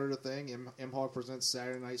we started a thing? M-Hog presents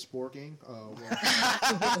Saturday Night Sporking.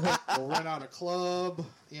 We'll rent out a club,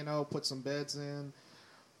 put some beds in.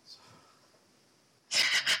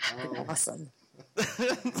 Awesome.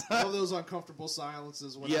 All those uncomfortable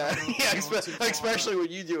silences. When especially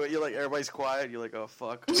when you do it. You're like, everybody's quiet. You're like, oh,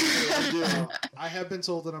 fuck. I have been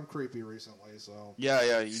told that I'm creepy recently, so.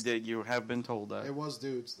 Yeah, you did. You have been told that. It was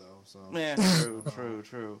dudes, though, so. Yeah, true. I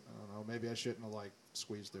don't know. Maybe I shouldn't have,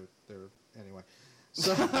 squeezed their anyway.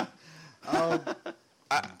 So.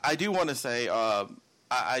 I do want to say,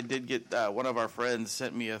 I did get, one of our friends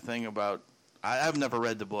sent me a thing about I've never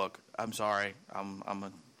read the book. I'm sorry. I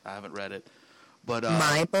haven't read it. But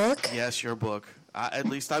my book? Yes, your book. At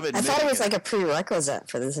least I'm admitting I thought it was like a prerequisite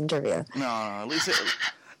for this interview. No, at least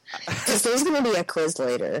because there's going to be a quiz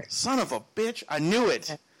later. Son of a bitch! I knew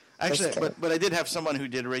it. Actually, but I did have someone who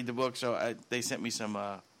did read the book, so they sent me some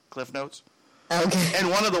Cliff Notes. Okay. And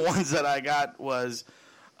one of the ones that I got was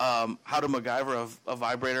how to MacGyver a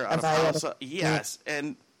vibrator out of house. Yes,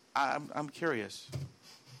 and I'm curious.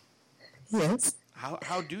 Yes.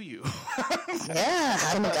 How do you? Yeah,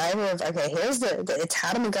 how to MacGyver. Okay, here's it's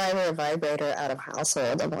how to MacGyver a vibrator out of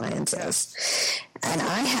household appliances. And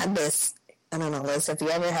I had this. I don't know, Liz, have you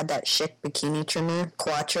ever had that Schick bikini trimmer,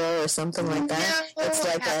 Quattro or something like that? No. It's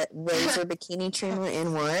like a razor bikini trimmer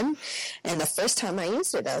in one. And the first time I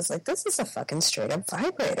used it, I was like, this is a fucking straight up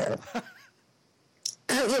vibrator.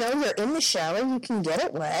 You're in the shower, you can get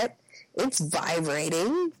it wet. It's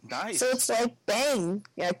vibrating. Nice. So it's like, bang,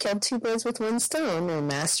 I killed two birds with one stone. Or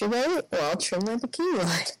masturbate, or I'll trim my bikini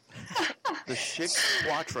line. The Schick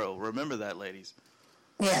Quattro. Remember that, ladies.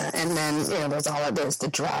 Yeah, and then, there's the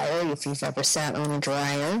dryer, if you've ever sat on a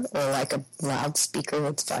dryer, or like a loudspeaker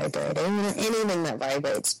that's vibrating. Anything that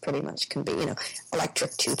vibrates pretty much can be,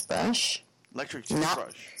 electric toothbrush. Electric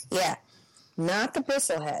toothbrush? Not the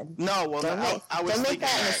bristlehead. No, well, I was thinking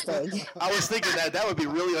that mistake. I was thinking that would be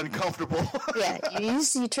really uncomfortable. Yeah,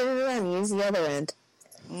 you turn it around, use the other end.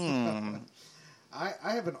 I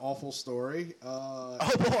have an awful story. Oh,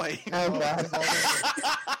 boy. Oh, God.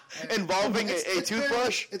 Involving a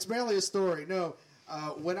toothbrush? It's barely a story. No.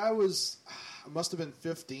 When I must have been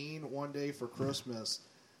 15 one day for Christmas,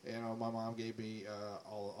 my mom gave me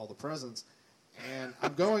all the presents. And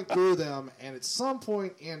I'm going through them, and at some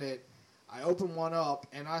point in it, I open one up,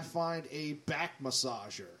 and I find a back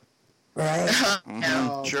massager. Right.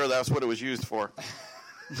 Sure, that's what it was used for.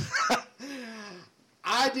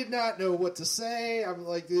 I did not know what to say. I'm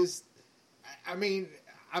like this. I mean,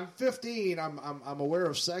 I'm 15. I'm aware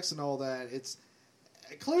of sex and all that. It's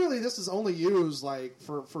clearly this is only used like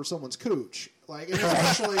for someone's cooch. Like, and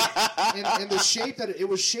especially in the shape that it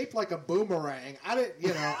was shaped like a boomerang. I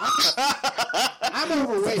didn't, I'm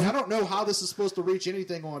overweight. I don't know how this is supposed to reach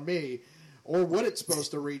anything on me, or what it's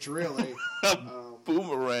supposed to reach really.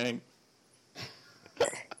 Boomerang.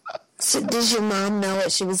 So does your mom know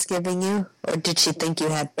what she was giving you, or did she think you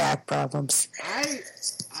had back problems?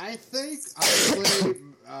 I think honestly,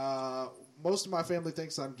 most of my family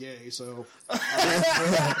thinks I'm gay, so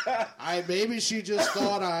maybe she just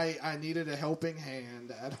thought I needed a helping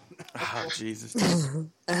hand. I don't know. Oh, Jesus.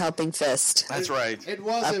 A helping fist. That's right. It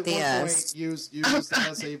was at one point used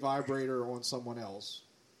as a vibrator on someone else.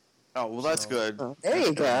 Oh, well, that's good. Oh, there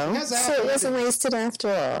you go. So it wasn't wasted after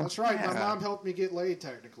all. That's right. My mom helped me get laid,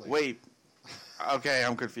 technically. Wait. Okay,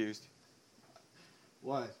 I'm confused.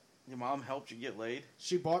 What? Your mom helped you get laid?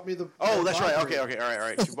 She bought me the... Oh, that's right. Okay. All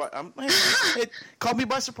right. She bought... it caught me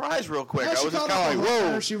by surprise real quick. Yeah, I was just kind of like,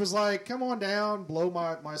 whoa. She was like, come on down, blow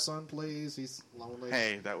my son, please. He's lonely.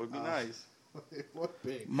 Hey, that would be nice. It would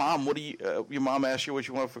be. Mom, what do you... your mom asked you what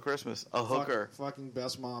you want for Christmas? A hooker. Fucking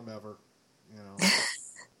best mom ever.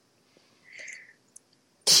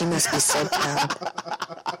 She must be so proud.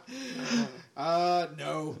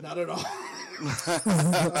 No, not at all.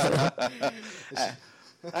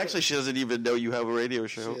 Actually, she doesn't even know you have a radio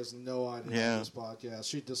show. She has no idea this podcast.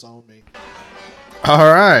 She disowned me.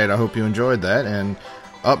 All right. I hope you enjoyed that. And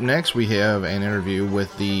up next, we have an interview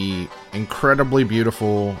with the incredibly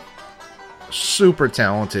beautiful, super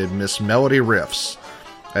talented Miss Melody Riffs.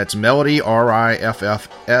 That's Melody,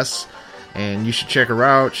 Riffs. And you should check her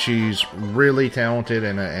out. She's really talented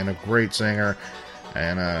and a great singer.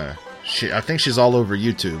 And I think she's all over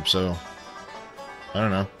YouTube. So, I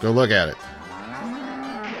don't know. Go look at it.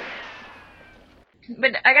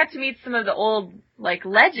 But I got to meet some of the old,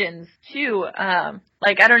 legends, too. I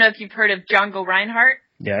don't know if you've heard of Django Reinhardt.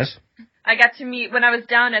 Yes. I got to meet, when I was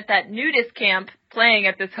down at that nudist camp playing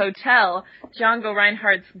at this hotel, Django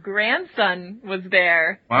Reinhardt's grandson was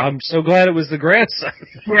there. Well, I'm so glad it was the grandson.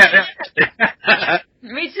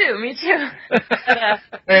 Me too.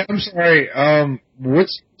 Hey, I'm sorry.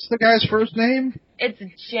 What's the guy's first name? It's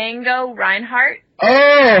Django Reinhardt.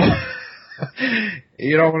 Oh!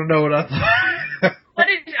 You don't want to know what I thought.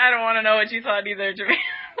 I don't want to know what you thought either, Jimmy.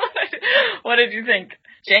 What did you think?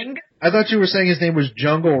 Django? I thought you were saying his name was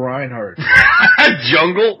Jungle Reinhardt.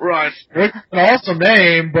 Jungle Reinhardt. It's an awesome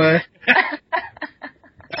name, but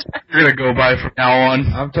you're gonna go by from now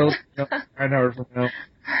on. I'm totally Reinhardt from now.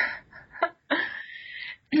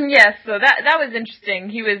 Yes, so that was interesting.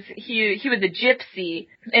 He was a gypsy,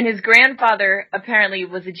 and his grandfather apparently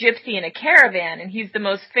was a gypsy in a caravan, and he's the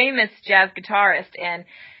most famous jazz guitarist, and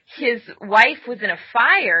his wife was in a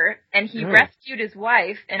fire, and he rescued his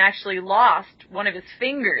wife and actually lost one of his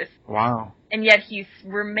fingers. Wow. And yet he's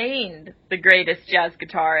remained the greatest jazz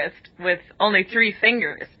guitarist with only 3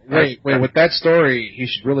 fingers. Wait, with that story, he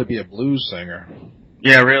should really be a blues singer.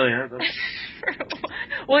 Yeah, really.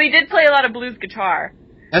 Well, he did play a lot of blues guitar.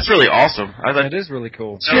 That's really awesome. That is really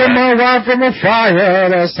cool. Steal my wife from a fire,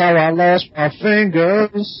 that's how I lost my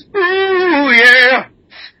fingers. Ooh, yeah!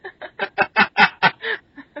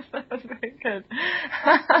 That was very good.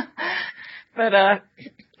 But,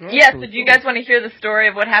 yes, did you guys want to hear the story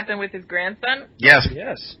of what happened with his grandson? Yes.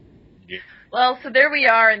 Yes. Well, so there we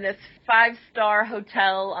are in this 5-star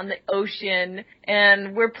hotel on the ocean,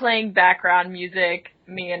 and we're playing background music,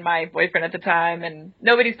 me and my boyfriend at the time, and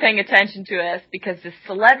nobody's paying attention to us because this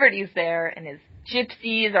celebrity's there, and his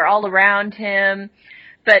gypsies are all around him.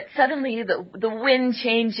 But suddenly the wind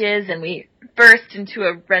changes, and we burst into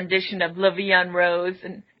a rendition of La Vie en Rose,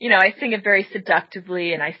 and, I sing it very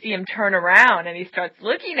seductively, and I see him turn around, and he starts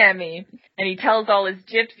looking at me, and he tells all his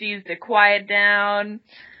gypsies to quiet down.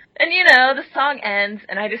 And, the song ends,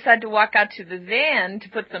 and I decide to walk out to the van to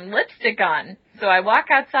put some lipstick on. So I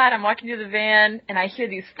walk outside, I'm walking to the van, and I hear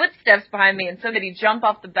these footsteps behind me, and somebody jump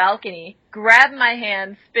off the balcony, grab my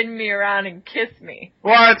hand, spin me around, and kiss me.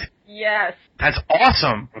 What? Yes. That's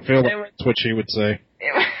awesome. I feel like that's what she would say.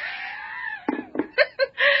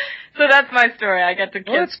 So that's my story. I got to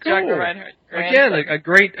kiss that's cool. Django Reinhardt. Again, a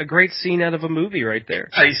great scene out of a movie right there.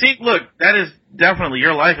 You see, look, that is definitely,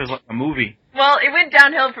 your life is like a movie. Well, it went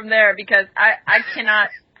downhill from there because I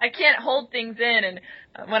can't hold things in, and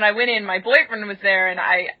when I went in, my boyfriend was there, and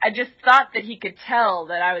I just thought that he could tell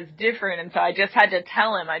that I was different, and so I just had to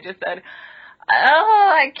tell him. I just said,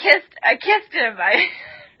 "Oh, I kissed him."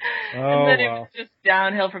 And then it was just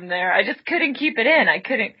downhill from there. I just couldn't keep it in. I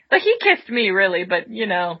couldn't. Like, he kissed me, really, but,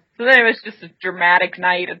 So then it was just a dramatic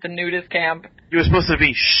night at the nudist camp. You were supposed to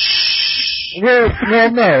be shh. Well,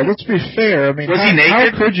 no, let's be fair. I mean, was he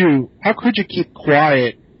naked? How could you keep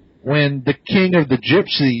quiet when the king of the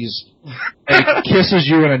gypsies kisses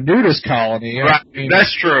you in a nudist colony? Right. I mean,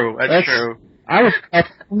 that's true. That's true. I was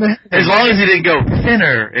as long as he didn't go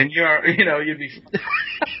thinner, and you'd be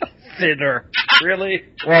thinner. Really?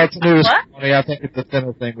 Well, it's a nudist colony. I think it's the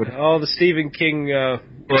thinner thing would. Oh, the Stephen King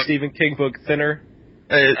book, Thinner.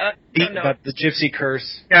 About the gypsy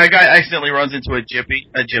curse. Yeah, a guy accidentally runs into a gypsy.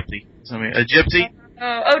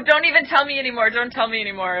 Oh, don't even tell me anymore. Don't tell me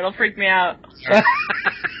anymore. It'll freak me out.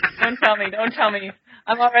 Don't tell me.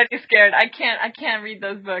 I'm already scared. I can't read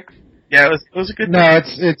those books. Yeah, it was a good No,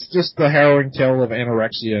 it's just the harrowing tale of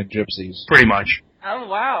anorexia and gypsies. Pretty much. Oh,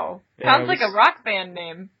 wow. Sounds like a rock band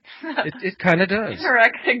name. It kind of does.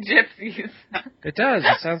 Anorexic gypsies. It does.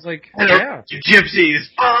 It sounds like, gypsies.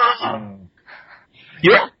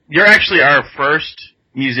 You're actually our first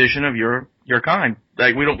musician of your kind.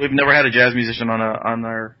 Like, we've never had a jazz musician on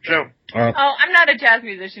our show. I'm not a jazz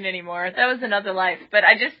musician anymore. That was another life. But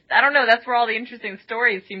I don't know, that's where all the interesting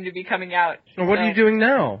stories seem to be coming out. Well, what are you doing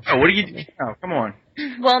now? Oh, what are you doing now? Come on.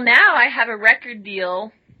 Well, now I have a record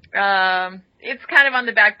deal. It's kind of on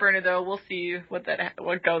the back burner, though. We'll see what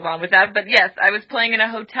goes on with that. But yes, I was playing in a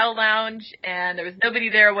hotel lounge, and there was nobody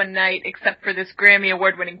there one night except for this Grammy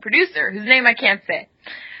Award-winning producer, whose name I can't say.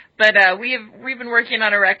 But we've been working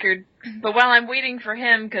on a record. But while I'm waiting for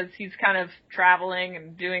him, because he's kind of traveling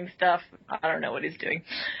and doing stuff, I don't know what he's doing.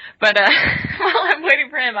 But while I'm waiting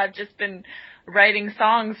for him, I've just been writing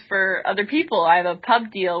songs for other people. I have a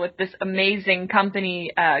pub deal with this amazing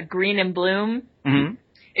company, Green and Bloom. Mm-hmm.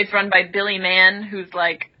 It's run by Billy Mann, who's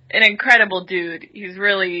like an incredible dude.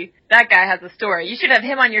 That guy has a story. You should have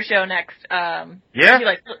him on your show next. Yeah.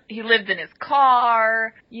 He lived in his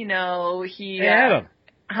car, Adam.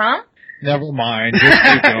 Huh? Never mind. Just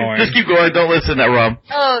keep going. Just keep going. Don't listen to that, Rob.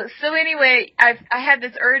 Oh, so anyway, I had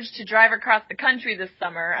this urge to drive across the country this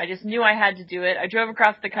summer. I just knew I had to do it. I drove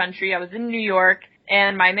across the country. I was in New York,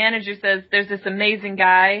 and my manager says, there's this amazing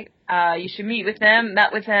guy. You should meet with him.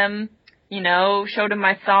 Met with him, showed him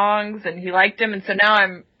my songs, and he liked them. And so now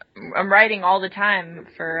I'm writing all the time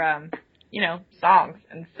for, songs.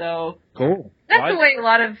 And so cool. That's the way a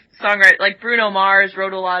lot of songwriters, like Bruno Mars,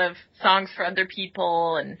 wrote a lot of songs for other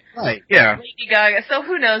people, and right, yeah. Lady Gaga. So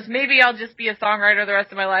who knows? Maybe I'll just be a songwriter the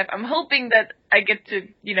rest of my life. I'm hoping that I get to,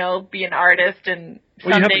 be an artist and.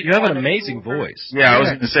 Well, you have an amazing voice. Yeah, I was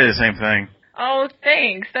going to say the same thing. Oh,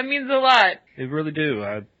 thanks. That means a lot. They really do.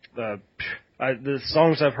 The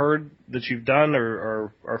songs I've heard that you've done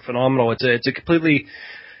are phenomenal. It's a completely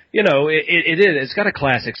you know, it is. It's got a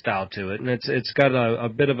classic style to it, and it's got a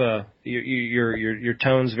bit of a your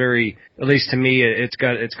tone's very, at least to me, it's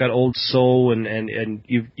got old soul, and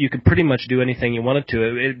you can pretty much do anything you wanted to.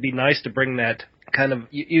 It'd be nice to bring that kind of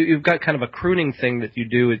you've got kind of a crooning thing that you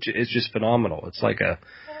do. It's just phenomenal. It's like a,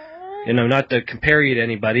 you know, not to compare you to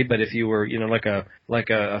anybody, but if you were, you know, like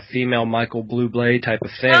a female Michael Bublé type of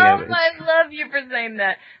thing. Oh, I love you for saying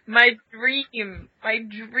that. My dream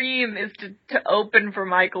is to open for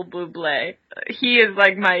Michael Bublé. He is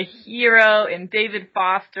like my hero, and David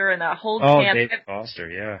Foster and that whole camp. Oh, David Foster,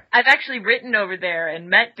 yeah. I've actually written over there and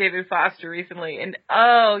met David Foster recently, and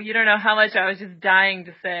oh, you don't know how much I was just dying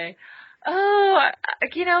to say, oh,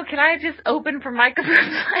 you know, can I just open for Michael Bublé?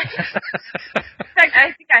 In fact,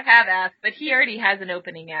 I think I have asked, but he already has an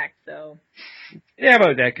opening act, so. Yeah,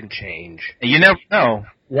 but that can change. You never know.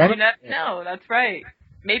 You never know, that's right.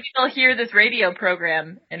 Maybe he'll hear this radio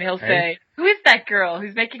program, and he'll say, who is that girl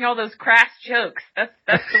who's making all those crass jokes? That's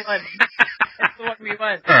the one. That's the one we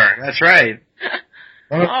want. That's right.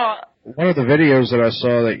 One of the videos that I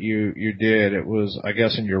saw that you did, it was, I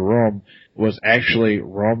guess, in your room, was actually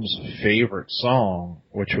Rum's favorite song,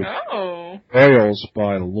 which was Royals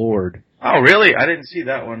by Lorde. Oh, really? I didn't see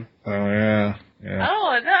that one. Oh, yeah.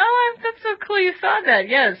 Oh, no, that's so cool you saw that,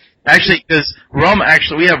 yes. Actually, because Rum,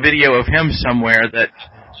 we have video of him somewhere that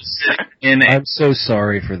in I'm so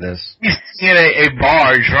sorry for this. He's in a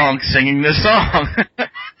bar drunk singing this song.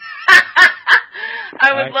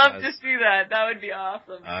 I would love to see that. That would be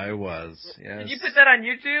awesome. I was, yes. Did you put that on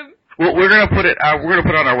YouTube? Well, we're gonna put it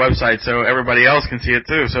on our website so everybody else can see it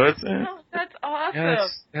too. So it's. Oh, that's awesome. Yeah,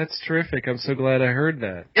 that's terrific. I'm so glad I heard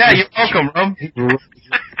that. Yeah, you're welcome, Rum.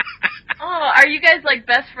 Oh, are you guys like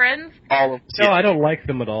best friends? All of us. No, I don't like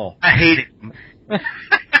them at all. I hate him.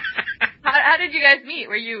 How did you guys meet?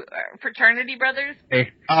 Were you fraternity brothers?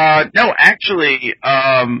 No, actually,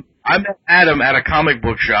 I met Adam at a comic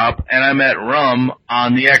book shop, and I met Rum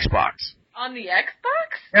on the Xbox. On the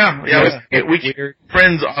Xbox? Yeah. We were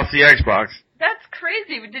friends off the Xbox. That's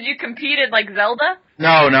crazy. Did you compete at like Zelda?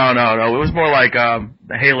 No. It was more like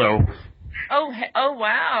Halo. Oh,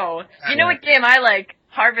 wow. You know what game I like?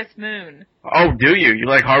 Harvest Moon. Oh, do you? You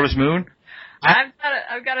like Harvest Moon? I've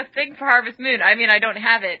got a thing for Harvest Moon. I mean, I don't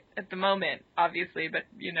have it at the moment, obviously, but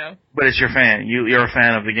you know. But it's your fan. You're a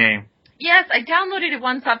fan of the game. Yes, I downloaded it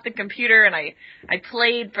once off the computer, and I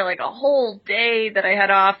played for like a whole day that I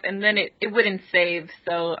had off, and then it wouldn't save,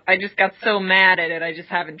 so I just got so mad at it, I just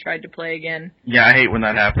haven't tried to play again. Yeah, I hate when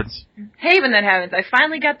that happens. Hate when that happens. I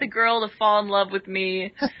finally got the girl to fall in love with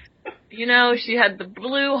me. You know, she had the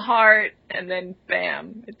blue heart, and then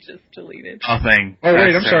bam, it just deleted. Nothing. Oh,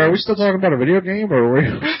 wait, I'm sorry, are we still talking about a video game, or are we...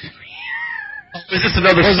 Is this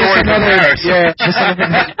another story from Paris? Yeah,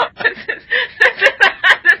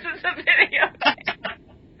 This is a video game.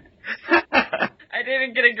 I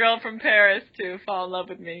didn't get a girl from Paris to fall in love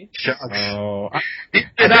with me. Oh, I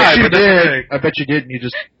bet you did, and you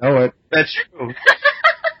just know it. That's true.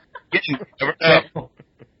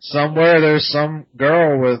 Somewhere there's some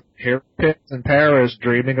girl with hairpins in Paris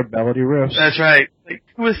dreaming of Melody Riffs. That's right. I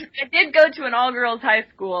did go to an all-girls high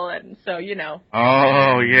school, and so, you know.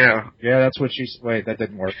 Oh, yeah. Yeah, that's what she... Wait, that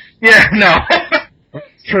didn't work. Yeah, no.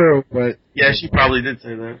 True, but... Yeah, she probably did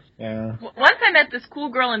say that. Yeah. Once I met this cool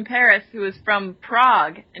girl in Paris who was from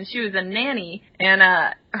Prague, and she was a nanny, and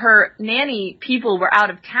her nanny people were out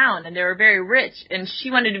of town, and they were very rich, and she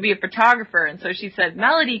wanted to be a photographer, and so she said,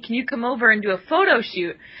 Melody, can you come over and do a photo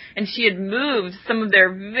shoot? And she had moved some of their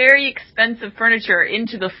very expensive furniture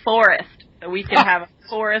into the forest, so we could have a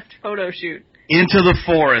forest photo shoot. Into the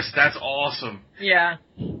forest. That's awesome. Yeah.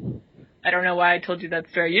 I don't know why I told you that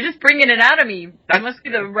story. You're just bringing it out of me. That must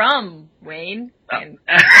be the rum, Wayne. I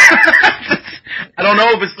don't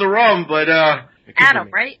know if it's the rum, but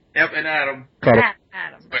Adam, right? Yep, and Adam.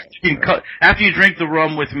 Adam. You can after you drink the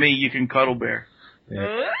rum with me, you can cuddle bear.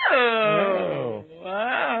 Yeah. Oh,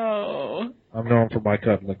 wow. I'm known for my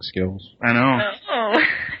cuddling skills. I know. Oh.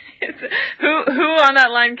 Who on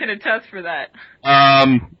that line can attest for that?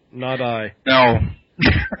 Not I. No.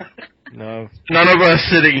 No. None of us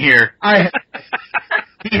sitting here.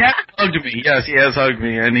 He has hugged me. Yes, he has hugged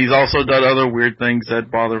me, and he's also done other weird things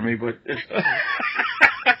that bother me. But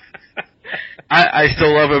I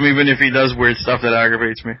still love him, even if he does weird stuff that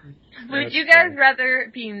aggravates me. Would you guys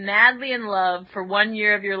rather be madly in love for 1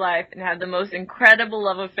 year of your life and have the most incredible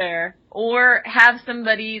love affair, or have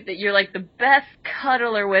somebody that you're like the best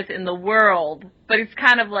cuddler with in the world, but it's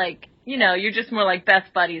kind of like, you know, you're just more like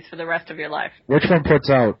best buddies for the rest of your life? Which one puts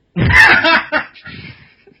out?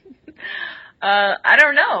 I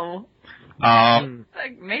don't know.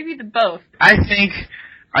 Like maybe the both. I think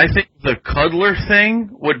I think the cuddler thing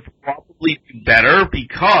would probably be better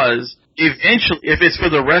because eventually, if it's for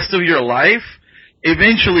the rest of your life,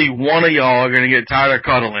 eventually one of y'all are going to get tired of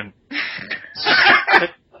cuddling.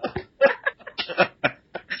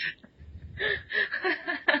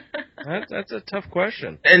 That's a tough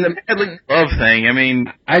question. And the madly love thing, I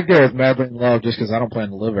mean... I'd go with madly love just because I don't plan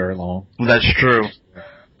to live very long. That's true.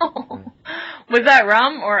 Was that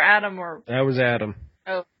Rum or Adam or... That was Adam.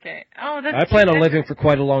 Okay. Oh, that's I plan on living for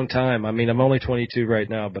quite a long time. I mean, I'm only 22 right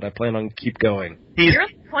now, but I plan on keep going. You're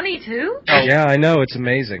 22? Yeah, I know. It's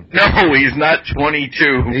amazing. No, he's not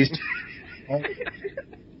 22. He's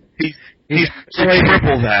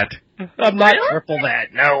triple that. I'm not triple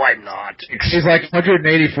that. No, I'm not. He's like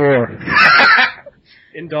 184.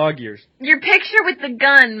 In dog years. Your picture with the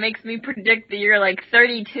gun makes me predict that you're like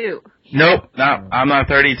 32. Nope, no, I'm not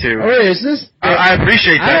 32. Oh, wait, is this... I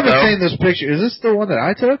appreciate that, I haven't though. seen this picture. Is this the one that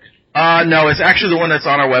I took? No, it's actually the one that's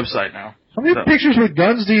on our website now. How many pictures with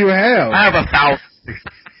guns do you have? I have 1,000.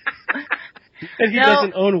 And he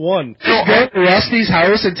doesn't own one. Just go to Rusty's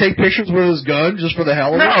house and take pictures with his gun just for the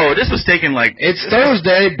hell of it? No, this was taken like... It's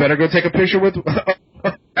Thursday, better go take a picture with...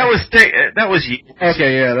 That was you.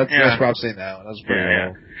 Okay, yeah, that's probably seen that one. That's pretty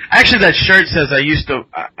cool. Actually, that shirt says I used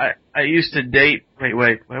to date...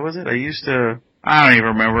 Wait, what was it? I don't even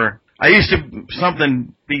remember. I used to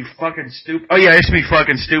something be fucking stupid. Oh yeah, I used to be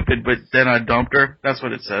fucking stupid, but then I dumped her. That's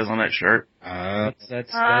what it says on that shirt. That's a nice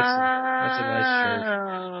shirt.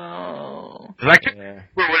 Cause I can't remember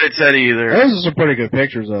what it said either. Those are some pretty good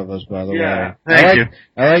pictures of us, by the way. Thank you.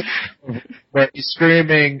 I like when he's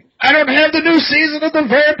screaming, I don't have the new season of the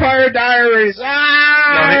Vampire Diaries!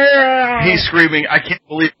 No, he's screaming, I can't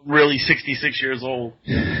believe I'm really 66 years old.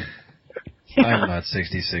 I'm not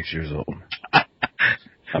 66 years old.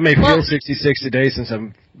 I may feel 66 today since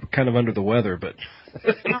I'm kind of under the weather, but...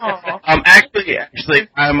 Actually,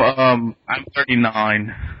 I'm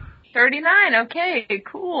 39. 39, okay,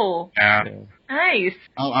 cool. Yeah. Nice.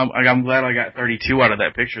 I'm glad I got 32 out of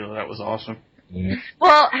that picture, though. That was awesome. Yeah.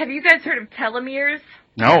 Well, have you guys heard of telomeres?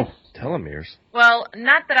 No. Telomeres? Well,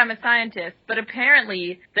 not that I'm a scientist, but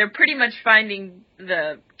apparently they're pretty much finding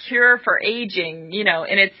the cure for aging,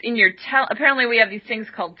 and it's in your apparently we have these things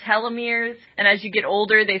called telomeres, and as you get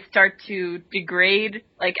older, they start to degrade,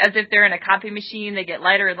 like as if they're in a copy machine, they get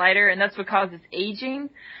lighter and lighter, and that's what causes aging.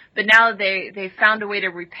 But now they found a way to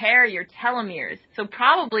repair your telomeres. So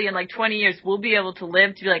probably in like 20 years, we'll be able to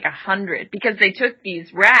live to be like 100, because they took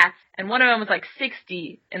these rats, and one of them was like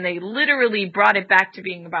 60, and they literally brought it back to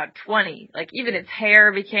being about 20. Like even its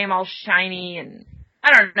hair became all shiny, and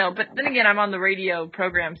I don't know. But then again, I'm on the radio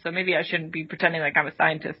program, so maybe I shouldn't be pretending like I'm a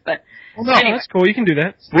scientist. But well, no, anyway. That's cool. You can do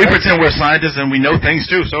that. We pretend we're scientists and we know things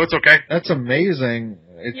too, so it's okay. That's amazing.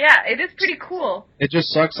 Yeah, it is pretty cool. It just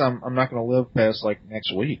sucks I'm not going to live past, like,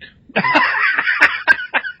 next week.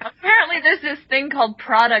 Apparently there's this thing called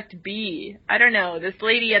Product B. I don't know. This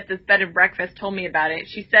lady at this bed and breakfast told me about it.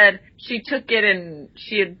 She said she took it and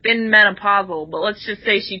she had been menopausal, but let's just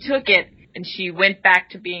say she took it and she went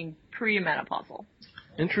back to being premenopausal.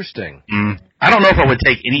 Interesting. I don't know if I would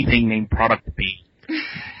take anything named Product B.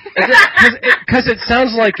 Because it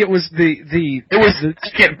sounds like it was the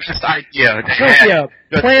second best idea. Yeah,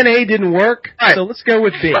 Plan A didn't work, right. So let's go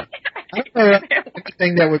with B. I don't know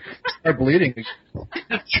anything that would start bleeding.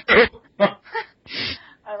 I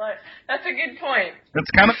like that's a good point.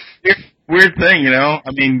 That's kind of a weird thing, I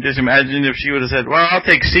mean, just imagine if she would have said, "Well, I'll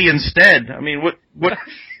take C instead." I mean, what?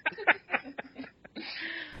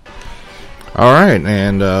 All right,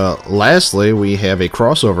 and lastly, we have a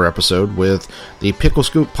crossover episode with the Pickle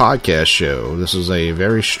Scoop podcast show. This is a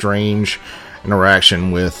very strange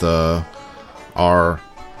interaction with our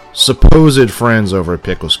supposed friends over at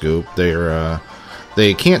Pickle Scoop.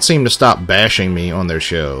 They can't seem to stop bashing me on their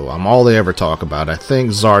show. I'm all they ever talk about. I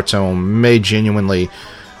think Zartone may genuinely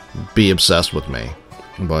be obsessed with me,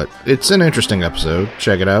 but it's an interesting episode.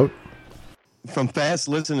 Check it out. From fast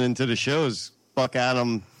listening to the shows, Buck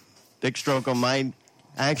Adam, Dick Stroke might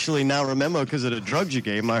actually now remember because of the drugs you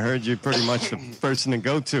gave him. I heard you're pretty much the person to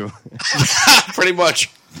go to. Pretty much.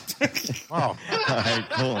 Wow. All right,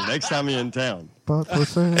 cool. Next time you're in town.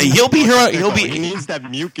 Hey, he'll be here. He needs that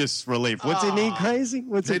mucus relief. What's he need, Crazy?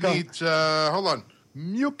 What's it called? He needs, hold on.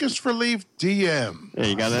 Mucus relief DM. Yeah,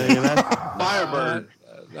 you got any of that? Firebird.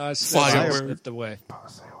 Firebird. Lift away. Oh,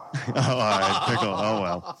 all right, Pickle. Oh,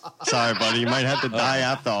 well. Sorry, buddy. You might have to die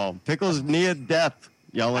after all. Pickle's near death.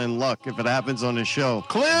 Y'all in luck if it happens on the show.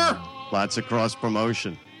 Clear. Lots of cross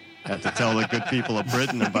promotion. Have to tell the good people of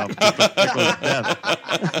Britain about Pickle's death.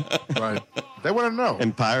 Right. They want to know.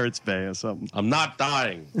 In Pirates Bay or something. I'm not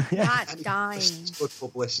dying. Not dying. Good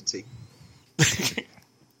publicity.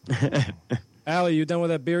 Allie, you done with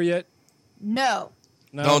that beer yet? No.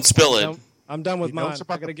 Don't spill it. I'm done with You mine. know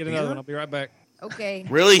I gotta get another one. I'll be right back. Okay.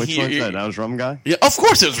 Really? Which one's that? That was Rum Guy? Yeah, of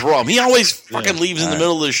course it's Rum. He always fucking leaves in the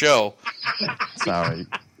middle of the show. Sorry.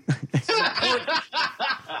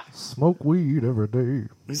 Smoke weed every day.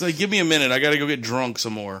 He's like, give me a minute. I got to go get drunk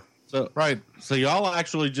some more. So so y'all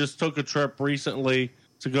actually just took a trip recently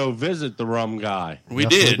to go visit the Rum Guy. We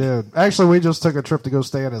Yes, we did. Actually, we just took a trip to go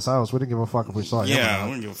stay at his house. We didn't give a fuck if we saw him. Yeah,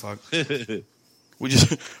 we didn't give a fuck.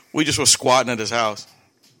 we just were squatting at his house.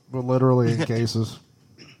 We're literally in cases.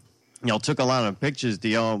 Y'all took a lot of pictures. Do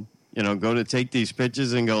y'all, go to take these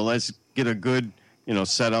pictures and go, let's get a good,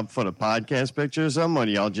 setup for the podcast picture or something? Or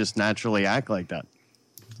do y'all just naturally act like that?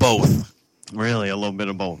 Both. Really? A little bit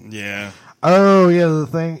of both? Yeah. Oh, yeah, the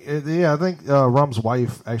thing. I think Rum's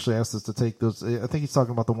wife actually asked us to take those. I think he's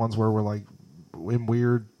talking about the ones where we're like in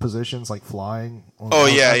weird positions, like flying.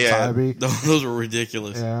 Yeah. Those were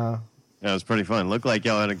ridiculous. Yeah. Yeah, it was pretty fun. Looked like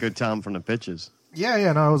y'all had a good time from the pictures.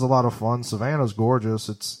 Yeah, no, it was a lot of fun. Savannah's gorgeous.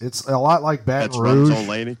 It's a lot like Baton That's Rouge. Rum's old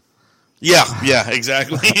lady? Yeah,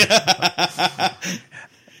 exactly.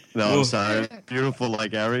 No, I'm sorry. Beautiful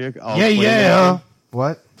like area. Yeah.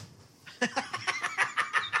 What?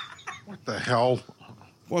 What the hell?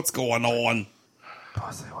 What's going on?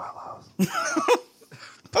 Pussy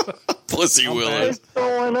Pussy Willows. What's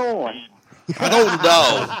going on? I don't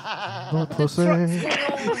know. Pussy.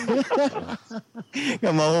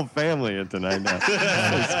 Got my whole family here tonight now.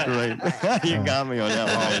 That's great. You got me on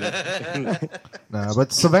that one. No,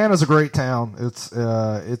 but Savannah's a great town. It's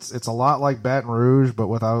a lot like Baton Rouge, but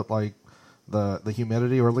without like the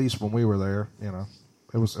humidity, or at least when we were there,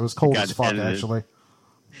 it was cold as fuck actually.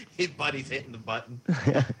 Hey, buddy's hitting the button.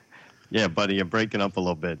 Yeah, buddy, you're breaking up a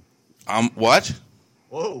little bit. What?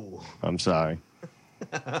 Whoa. I'm sorry.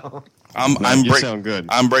 You sound good.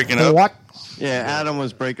 I'm breaking up. What? Yeah, Adam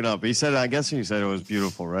was breaking up. He said, he said it was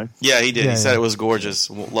beautiful, right? Yeah, he did. He said it was gorgeous,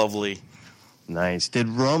 lovely. Nice. Did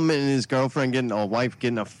Rum and his girlfriend wife get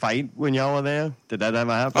in a fight when y'all were there? Did that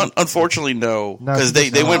ever happen? Unfortunately, no, because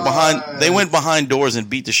they went behind doors and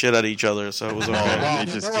beat the shit out of each other. So it was okay.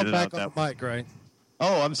 They just get it out that mic, right?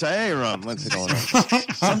 Oh, I'm saying, hey, Rum, what's going on?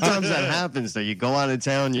 Sometimes that happens, though. You go out of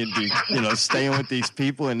town, you'd be, staying with these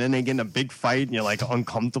people, and then they get in a big fight, and you're, like,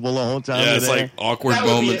 uncomfortable the whole time. Yeah, it's like awkward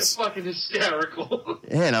moments. That would be fucking hysterical.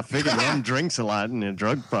 Yeah, and I figured Rum drinks a lot and a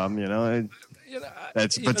drug problem,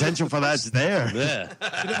 That's potential for that's there. Yeah.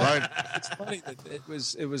 Right. It's funny that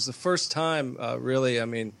it was the first time, really, I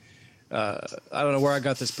mean, I don't know where I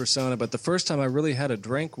got this persona, but the first time I really had a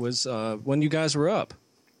drink was when you guys were up.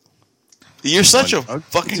 You're such a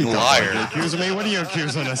fucking liar. You accusing me? What are you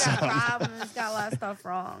accusing us of? He's got a lot of stuff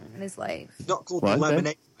wrong in his life. He's not called What, the Dan?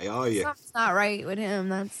 lemonade guy, are you? Something's not right with him.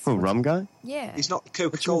 That's Who, Rum Guy? yeah. He's not the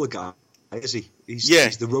Coca-Cola guy, is he?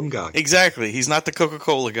 He's the rum guy. Exactly. He's not the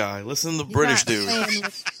Coca-Cola guy. Listen to the British dude.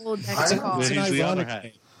 It's an ironic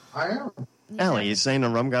name. I am. Allie, you saying the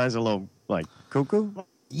Rum Guy's a little, like, cuckoo?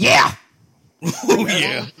 Yeah. Oh,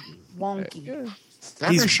 yeah. Wonky.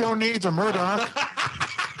 Every show needs a Murdoch.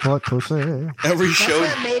 What pussy? Every show.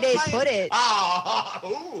 That's where Mayday put it.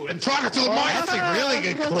 Oh, And talk it to the mic. that's a really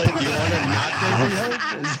good clip. You want to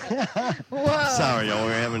not Whoa. Sorry, y'all,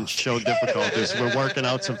 we're having show difficulties. We're working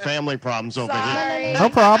out some family problems over here. No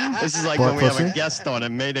problem. This is like Butt when we have pussy. a guest on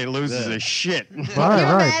and Mayday loses his shit. Right, You're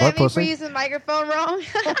right. mad Butt at me for pussy. using the microphone wrong?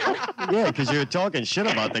 Yeah, because you were talking shit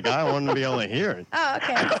about the guy. I wanted to be able to hear it. Oh,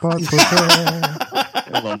 okay. Butt pussy.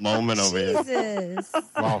 A little moment over here. Jesus.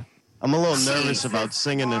 Wow. I'm a little nervous about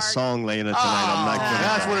singing this song later tonight. I'm not good at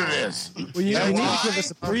That's that. what it is. Well, you need to give us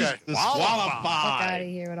a preview. Okay. Fuck out of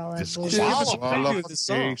here with all that bullshit. Preview of the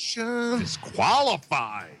song.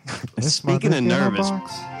 Disqualified. Speaking of This might be nervous, in a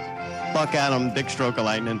box. fuck Adam, Dick Stroke of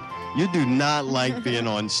Lightning. You do not like being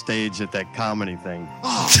on stage at that comedy thing.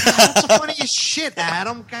 Oh, that's the funniest shit,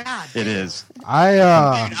 Adam. God. It is.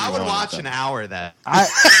 I would watch an hour of that.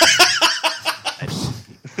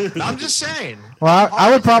 I'm just saying. Well, I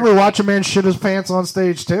would probably watch a man shit his pants on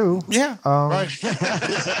stage too. Yeah. I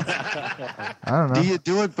don't know. Do you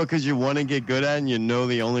do it because you want to get good at it and you know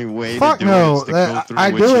the only way Fuck to do no. it is to go through I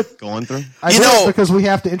what do you're it. going through? I do it because we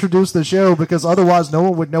have to introduce the show, because otherwise no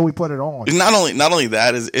one would know we put it on. Not only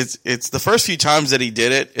that, it's the first few times that he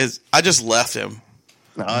did it is I just left him.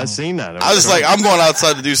 No, I've seen that. I was like, I'm going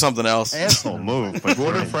outside to do something else. Asshole move. But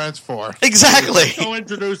What are friends for? Exactly. Don't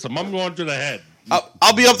introduce him. I'm going to the head.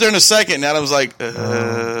 I'll be up there in a second. And Adam's like,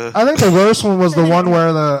 I think the worst one was the one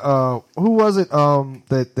where the who was it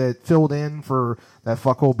that filled in for that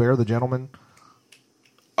fuckhole Bear the Gentleman?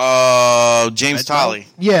 James Tolley.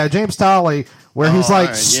 Yeah, James Tolley, where he's like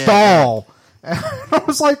all right, yeah, stall, And I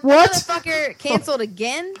was like, what? Motherfucker canceled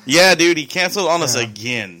again? Yeah, dude, he canceled on us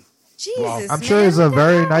again. Jesus, I'm sure he's a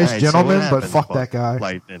very nice gentleman, but fuck that guy.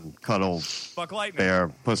 Lightning, cuddle, bear,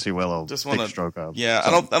 pussy willow, Just dick want stroke up. Yeah, I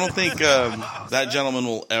don't think that gentleman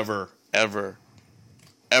will ever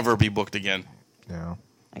be booked again. Yeah.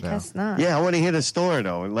 I guess not. Yeah, I want to hear the story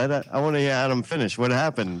though. I want to hear Adam finish. What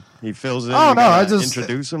happened? He fills in. Oh, you no, gotta I just-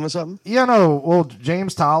 introduce him or something. Yeah, no. Well,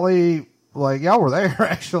 James Tolley, like, y'all were there,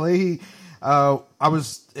 actually. I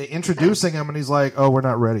was introducing him, and he's like, "Oh, we're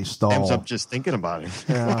not ready. Stall." Ends up just thinking about it.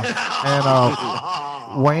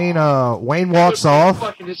 Yeah. And Wayne walks off.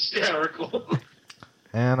 Fucking hysterical.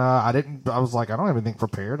 And I was like, I don't have anything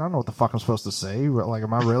prepared. I don't know what the fuck I'm supposed to say. Like,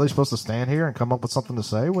 am I really supposed to stand here and come up with something to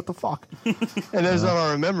say? What the fuck? And as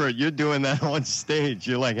I remember, you're doing that on stage.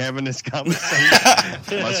 You're like having this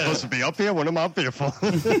conversation. Am I supposed to be up here? What am I up here for?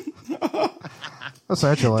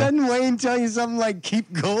 Essentially. Doesn't Wayne tell you something like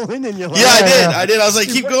 "keep going"? And you're like, Yeah, I did. I was like,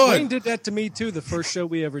 Dude, keep going. Wayne did that to me too. The first show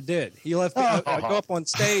we ever did, he left. I go up on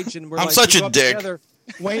stage and we're I'm like, such we a go up dick. together.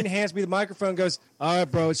 Wayne hands me the microphone, and goes, "All right,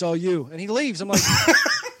 bro, it's all you," and he leaves. I'm like,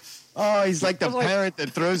 Oh, he's like the parent that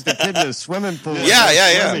throws the kid in the swimming pool.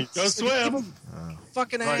 Yeah. Go swim.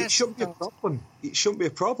 fucking Right, ass. it shouldn't be a problem. It shouldn't be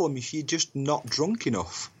a problem if you're just not drunk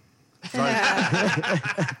enough. That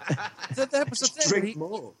was the thing. Drink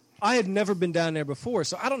more. I had never been down there before,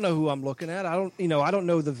 so I don't know who I'm looking at. I don't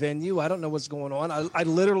know the venue. I don't know what's going on. I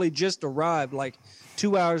literally just arrived like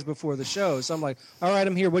 2 hours before the show. So I'm like, all right,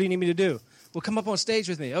 I'm here. What do you need me to do? Well, come up on stage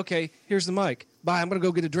with me. Okay, here's the mic. Bye. I'm going to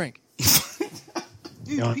go get a drink.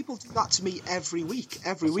 Dude, people do that to me every week.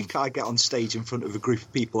 Every week I get on stage in front of a group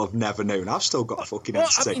of people I've never known. I've still got fucking Well, I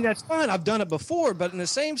entertainment. mean, that's fine. I've done it before, but in the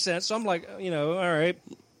same sense, so I'm like, all right.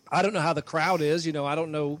 I don't know how the crowd is. I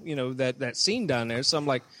don't know, that scene down there. So I'm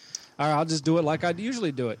like, all right, I'll just do it like I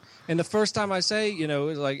usually do it. And the first time I say,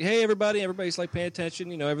 it's like, hey, everybody's like paying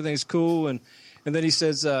attention. Everything's cool. And then he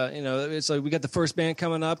says, it's like we got the first band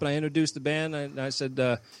coming up, and I introduced the band, and I said,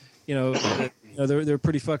 they're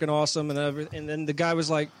pretty fucking awesome, and then the guy was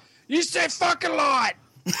like, you say fucking lot.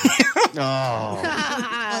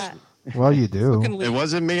 Oh. Well, you do. It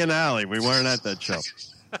wasn't me and Allie. We weren't at that show.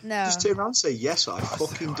 No. Just turn around and say, yes, I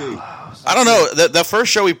fucking do. I don't know. The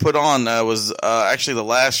first show we put on was actually the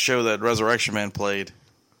last show that Resurrection Man played.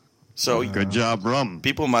 So good job, Rum.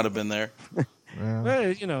 People might have been there.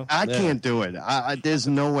 Well, I can't do it. There's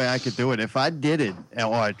no way I could do it. If I did it,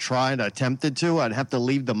 or I attempted to, I'd have to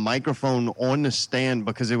leave the microphone on the stand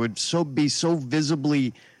because it would be so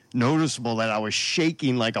visibly noticeable that I was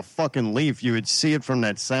shaking like a fucking leaf. You would see it from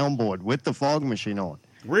that soundboard with the fog machine on.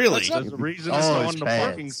 Really? That's the reason it's on the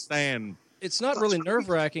fucking stand. It's not really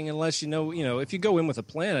nerve-wracking unless if you go in with a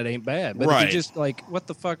plan, it ain't bad. But if Right. you just like, what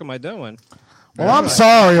the fuck am I doing? Well, I'm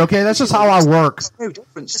sorry, okay? That's just how I work.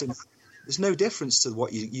 There's no difference to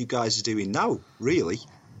what you guys are doing now, really.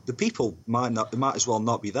 The people might as well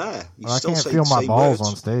not be there. You I still can't say feel the my same balls words.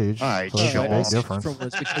 on stage. All right, so that's a big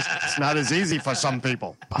difference. It's not as easy for some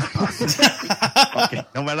people. Okay,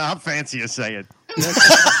 no matter how fancy you say it.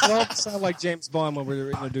 It all sound like James Bond when we're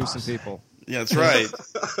introducing people. Yeah, that's right.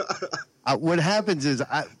 What happens is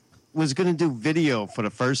I was going to do video for the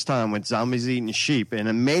first time with Zombies Eating Sheep, and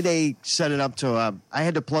in Mayday set it up to I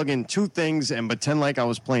had to plug in two things and pretend like I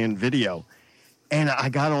was playing video. And I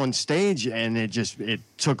got on stage, and it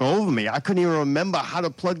took over me. I couldn't even remember how to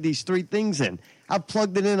plug these three things in. I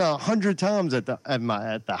plugged it in 100 times at the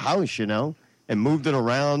house, and moved it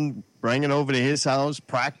around, bring it over to his house,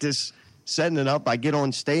 practice setting it up. I get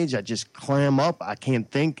on stage, I just clam up. I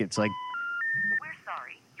can't think. It's like, We're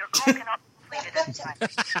sorry, your call cannot be completed at this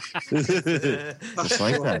time. just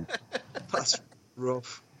like that. That's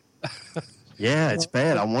rough. Yeah, it's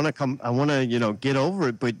bad. I want to get over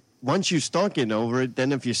it, but once you start getting over it,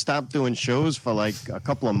 then if you stop doing shows for like a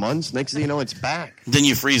couple of months, next thing you know, it's back. Then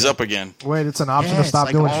you freeze up again. Wait, it's an option to it's stop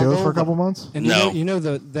like doing all shows for over. a couple months? And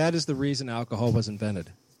that is the reason alcohol was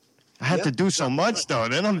invented. I had to do so much, though.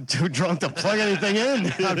 Then I'm too drunk to plug anything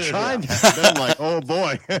in. I'm trying to. Then I'm like, oh,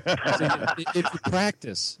 boy. If you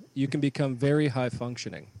practice, you can become very high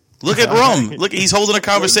functioning. Look at Rum. Look, he's holding a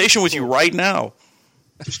conversation with you right now.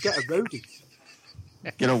 Just get a roadie.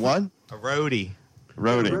 Get a what? A roadie.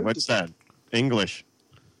 Roadie. What's that? English.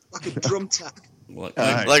 Like a drum tech. Like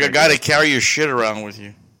a guy to carry your shit around with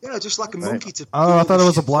you. Yeah, just like a monkey to... Oh, I thought it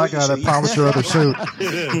was a black guy that promised your other suit.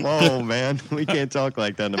 Oh, man. We can't talk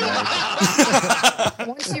like that in America.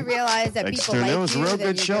 Once you realize that people It like was a you, real then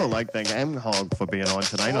good you're show. good. Like, thank M-Hog for being on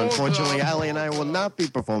tonight. Unfortunately, Allie and I will not be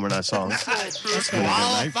performing our songs. It's been a good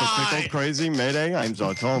night for Pickle Crazy. Mayday. I'm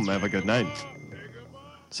Zartom. Have a good night.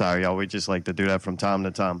 Sorry, y'all. We just like to do that from time to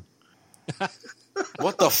time.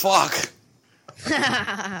 What the fuck?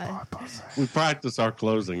 We practice our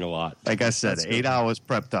closing a lot. Like I said, 8 hours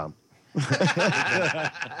prep time.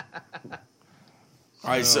 All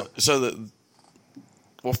right,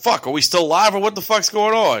 well, fuck. Are we still live, or what the fuck's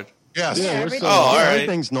going on? Yes. Yeah, we're still all right.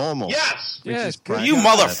 Everything's normal. Yes. You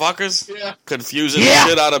motherfuckers. Yeah. Confusing the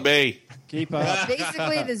shit out of me. Keep up.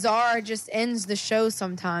 Basically, the czar just ends the show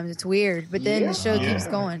sometimes. It's weird, but then the show keeps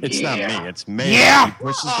going. It's not me. It's me. Yeah. He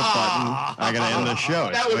pushes the button. I gotta end the show.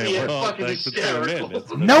 That would be It's fucking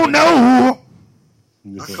hysterical. No.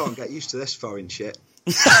 I can't get used to this foreign shit.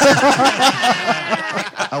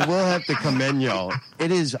 I will have to commend y'all.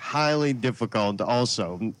 It is highly difficult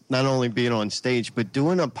also, not only being on stage, but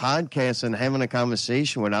doing a podcast and having a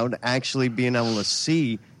conversation without actually being able to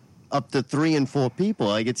see up to 3 and 4 people.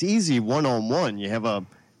 Like, it's easy one-on-one. You have a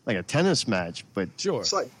tennis match, but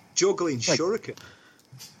It's like juggling shuriken.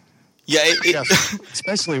 Yeah,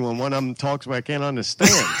 especially when one of them talks where I can't understand.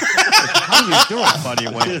 How you doing, buddy?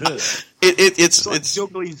 It's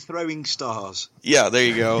juggling throwing stars. Yeah, there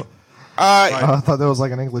you go. I thought that was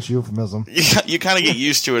like an English euphemism. You kind of get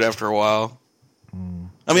used to it after a while.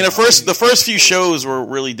 I mean, the first few shows were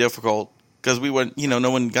really difficult because we went,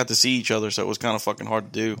 no one got to see each other, so it was kind of fucking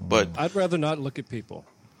hard to do. But I'd rather not look at people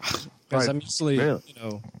because I'm usually,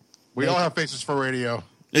 We all have faces for radio.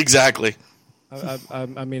 Exactly.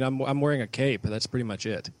 I mean, I'm wearing a cape. That's pretty much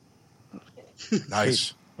it.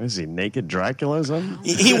 Nice. Is he naked Dracula or something?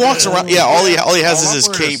 He walks around. Yeah, all he has is his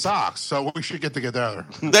cape. Socks, so we should get together.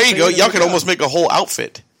 There you go. Y'all could almost make a whole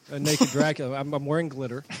outfit. A naked Dracula. I'm wearing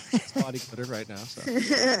glitter. It's body glitter right now. So.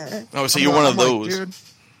 Oh, so you're one of those. Dude.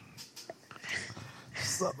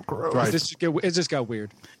 So gross. Right. It just got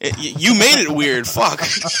weird. You made it weird. Fuck.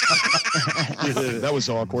 That was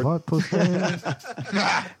awkward.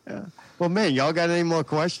 Well, man, y'all got any more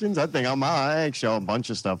questions? I think I asked y'all a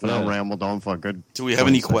bunch of stuff, and I rambled on for a good. Do we have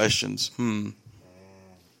any questions? Do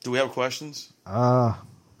we have questions?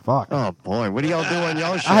 Fuck. Oh boy, what do y'all do on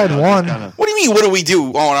y'all show? I had one. What do you mean? What do we do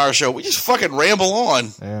on our show? We just fucking ramble on.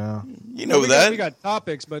 Yeah. You know that. We got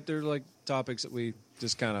topics, but they're like topics that we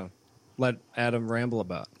just kind of let Adam ramble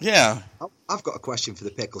about. Yeah. I've got a question for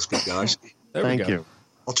the Pickle Scoop guys. Thank you.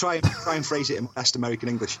 I'll try and phrase it in best American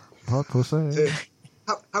English. What pussy?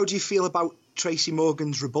 How do you feel about Tracy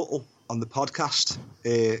Morgan's rebuttal on the podcast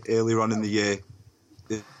earlier on in the year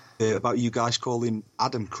about you guys calling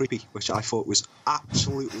Adam creepy, which I thought was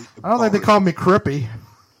absolutely I don't think they called me Crippy.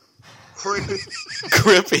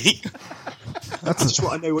 Crippy. I just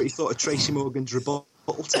want to know what you thought of Tracy Morgan's rebuttal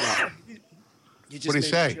to that. What did he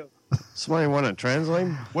say? Somebody want to translate?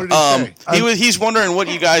 What did he say? He's wondering what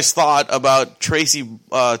you guys thought about Tracy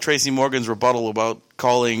Morgan's rebuttal about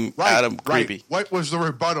calling Adam creepy. What was the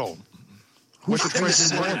rebuttal? What did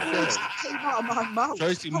Tracy Morgan say? Came out of my mouth.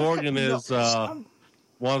 Tracy Morgan is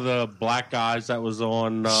one of the black guys that was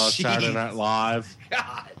on Saturday Night Live.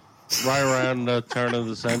 Right around the turn of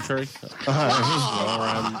the century.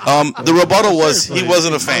 The rebuttal was he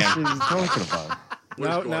wasn't a fan.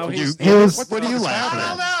 Now He What was. are you laughing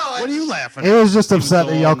at? What are you laughing He at? was just upset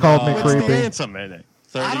that y'all called me Let's creepy. dance a minute.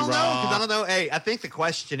 30 I don't know, because I Rock. don't know. Hey, I think the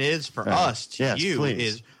question is for Yeah. us to Yes, you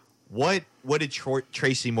please. is what did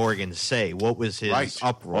Tracy Morgan say? What was his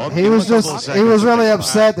uproar? He was really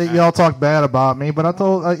upset that y'all talked bad about me, but I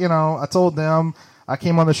told I told them. I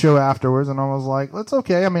came on the show afterwards, and I was like, "It's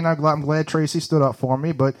okay." I mean, I'm glad Tracy stood up for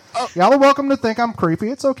me, but y'all are welcome to think I'm creepy.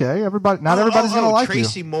 It's okay. Not everybody's gonna like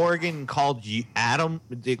Tracy you. Morgan called you Adam.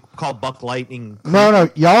 Called Buck Lightning. No,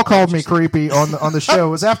 y'all called me creepy on the show.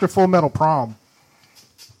 It was after Full Metal Prom.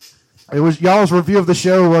 It was y'all's review of the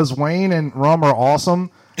show was Wayne and Rum are awesome,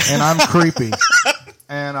 and I'm creepy.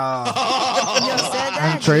 And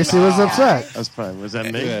and Tracy was upset. That's fine. Was that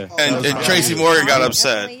me? Yeah. And Tracy Morgan got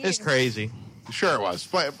upset. It's crazy. Sure it was.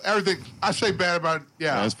 But everything I say bad about it,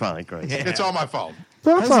 yeah. That's probably crazy. It's all my fault.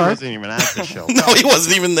 That's He all right. wasn't even at the show. No, he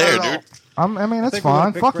wasn't even there, dude. I mean, it's think we went a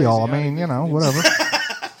fine. bit Fuck y'all. I crazy. mean, whatever.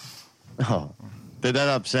 Oh. Did that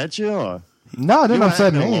upset you? Or? No, it didn't You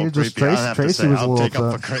upset acted a me. little It just creepy, I'll have to Tracy say. was a I'll little take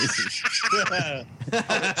up upset. for crazy.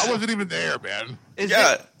 I wasn't even there, man.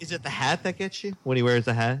 Is it the hat that gets you when he wears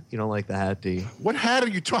the hat? You don't like the hat, do you? What hat are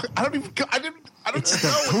you talking? I don't even know. It's the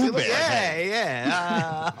Pooh Bear hat.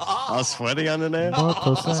 Yeah. All sweaty under there? What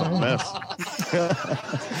pussy? That's a mess.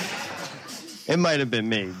 It might have been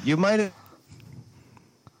me. You might have.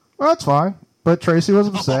 Well, that's fine. But Tracy was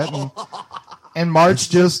upset, and March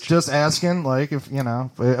just asking like if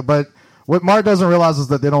But what Mark doesn't realize is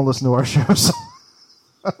that they don't listen to our shows.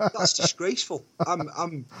 That's disgraceful.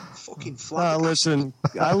 I'm fucking I flat. listen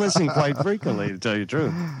quite frequently, to tell you the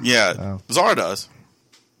truth. Yeah, Czar does.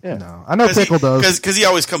 Yeah. No, I know Pickle does. Because he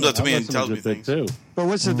always comes up to me and tells me things. Too. But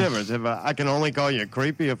what's the difference? If I can only call you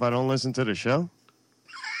creepy if I don't listen to the show?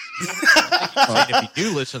 If you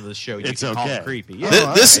do listen to the show, you can call him creepy.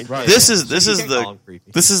 Yeah. This is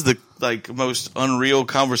the like most unreal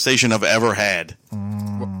conversation I've ever had.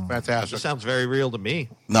 Fantastic. It sounds very real to me.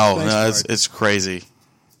 No, it's crazy.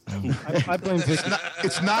 I blame Vicky.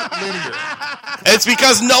 It's not linear. It's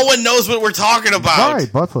because no one knows what we're talking about.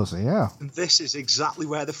 Right, butt pussy, yeah. And this is exactly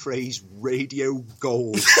where the phrase radio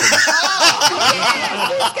gold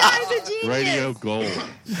Radio gold.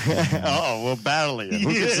 Oh, we'll battle you.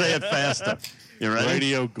 Who can say it faster? You ready?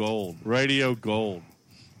 Radio gold. Radio gold.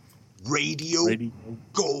 Radio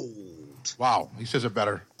gold. Wow, he says it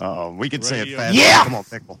better. Oh, we could say it faster. Yeah! Come on,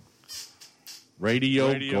 Pickle.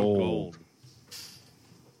 Radio gold.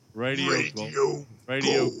 Radio gold.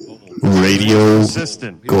 Radio gold. Radio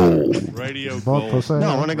assistant. Gold. Radio Butt pussy. No,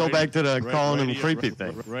 I want to go back to the calling him creepy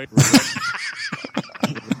thing.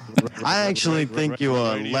 I actually think you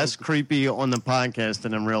are less creepy on the podcast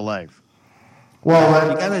than in real life. Well,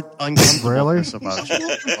 you got an uncomfortableness about you.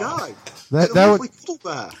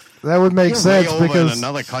 That would make You're sense way over because in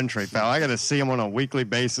another country, pal. I got to see him on a weekly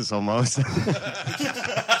basis almost.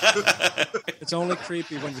 It's only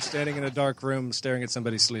creepy when you're standing in a dark room staring at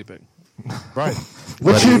somebody sleeping. Right.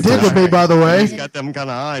 Which you did with me, by the way. He's got them kind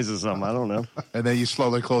of eyes or something. I don't know. And then you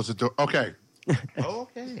slowly close the door. Okay.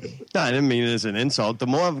 Okay. No, I didn't mean it as an insult. The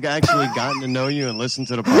more I've actually gotten to know you and listened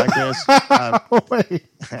to the podcast, I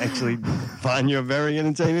actually find you a very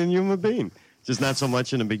entertaining human being. Just not so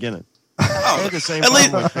much in the beginning. Oh, the same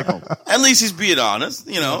at least he's being honest.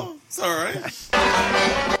 You know, it's all right.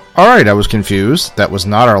 All right, I was confused. That was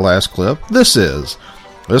not our last clip. This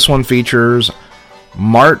one features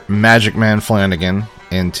Mart Magic Man Flanagan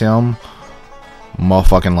and Tim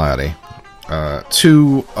motherfucking Laddie.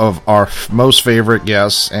 Two of our most favorite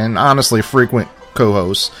guests and honestly frequent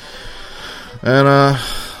co-hosts. And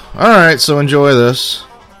alright, so enjoy this.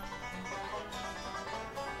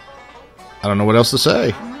 I don't know what else to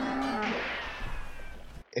say.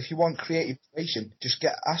 If you want creative creation, just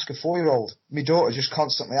ask a 4-year-old. My daughter just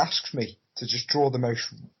constantly asks me to just draw the most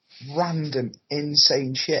random,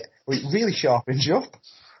 insane shit. It really sharpens you up.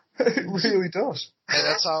 It really does. And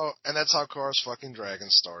that's how Cars Fucking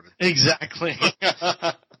Dragons started. Exactly.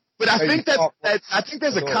 But I think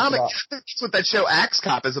there's a comic. That's what that show Axe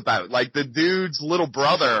Cop is about. Like the dude's little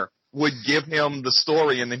brother would give him the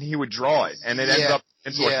story, and then he would draw it, and it ends up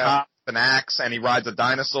into a cop with an axe, and he rides a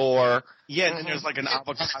dinosaur. Yeah, and then there's like an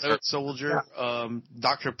avocado soldier,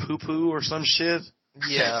 Dr. Poo Poo or some shit.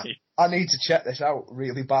 Yeah. I need to check this out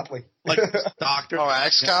really badly. Like Doctor. Oh,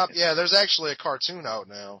 Axe Cop? Yeah, there's actually a cartoon out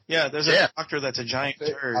now. Yeah, there's a doctor that's a giant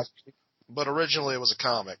turd. But originally it was a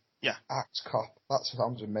comic. Yeah. Axe Cop. That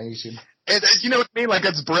sounds amazing. You know what I mean? Like,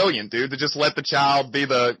 it's brilliant, dude, to just let the child be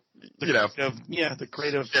the creative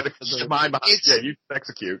mind behind it. You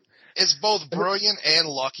execute. It's both brilliant and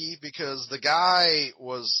lucky because the guy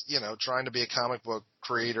was, trying to be a comic book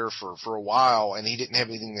creator for a while, and he didn't have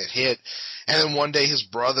anything that hit. And then one day his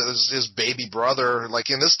baby brother,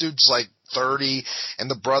 and this dude's like 30, and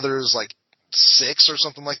the brother's like 6 or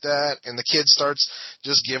something like that, and the kid starts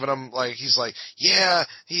just giving him he's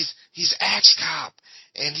Axe Cop,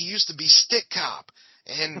 and he used to be Stick Cop,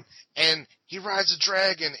 and he rides a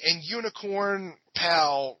dragon, and Unicorn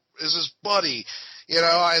Pal is his buddy,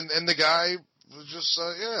 and the guy was just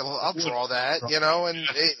I'll draw that,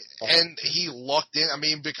 and he lucked in. I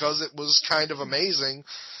mean, because it was kind of amazing.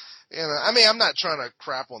 I'm not trying to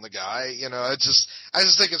crap on the guy. I just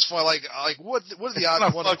think it's fun. Like what are the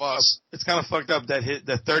odds one of us? It's kind of fucked up that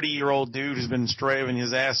the 30-year-old dude who's been striving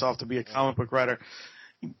his ass off to be a comic book writer.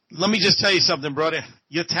 Let me just tell you something, brother.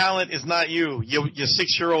 Your talent is not you. Your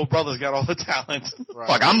 6-year-old brother's got all the talent. Right.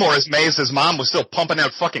 Fuck, I'm more amazed his mom was still pumping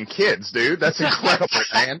out fucking kids, dude. That's incredible,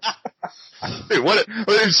 man.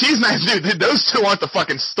 Dude, she's not, dude, those two aren't the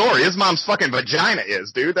fucking story. His mom's fucking vagina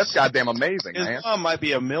is, dude. That's goddamn amazing, man. His mom might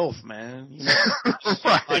be a MILF, man.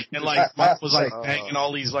 Right. Mom was banging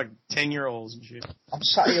all these 10-year-olds and shit. I'm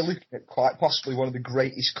sat here looking at quite possibly one of the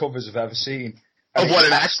greatest covers I've ever seen. Of what,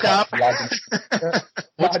 an Axe Cop?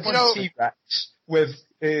 T-Rex with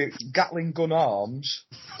Gatling gun arms.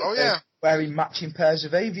 Oh, yeah. Wearing matching pairs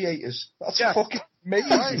of aviators. That's fucking amazing.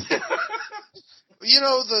 Right.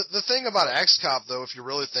 The thing about Axe Cop, though, if you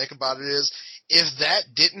really think about it, is if that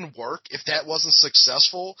didn't work, if that wasn't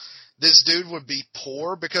successful, this dude would be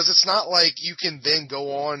poor, because it's not like you can then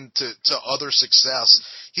go on to other success.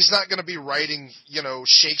 He's not going to be writing,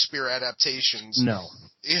 Shakespeare adaptations. No.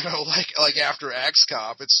 like after Axe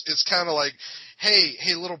Cop, it's kind of like, hey,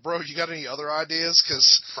 little bro, you got any other ideas?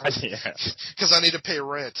 Because I need to pay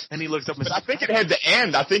rent. And he looked up. But I think it had to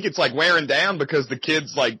end. I think it's like wearing down because the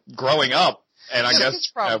kid's like growing up, and I guess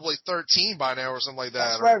it's probably 13 by now or something like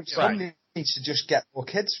that. That's where someone needs to just get more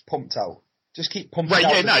kids pumped out. Just keep pumping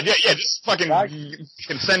out. Just fucking you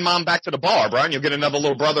can send mom back to the bar, bro, and you'll get another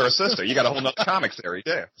little brother or sister. You got a whole nother comic series,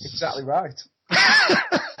 yeah. Exactly right.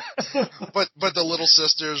 But the little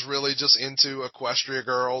sister's really just into Equestria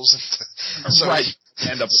girls. So right.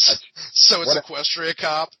 End up with that. So it's Equestria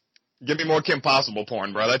Cop. Give me more Kim Possible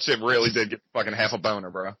porn, bro. That shit really did get fucking half a boner,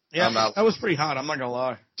 bro. Yeah, that was pretty hot. I'm not gonna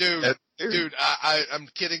lie. Dude, I'm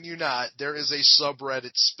kidding you not. There is a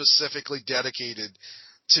subreddit specifically dedicated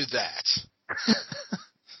to that.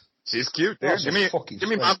 She's cute, dude. Give me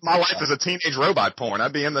my life as a teenage robot porn.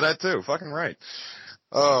 I'd be into that too. Fucking right.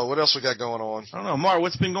 Oh, what else we got going on? I don't know, Mar.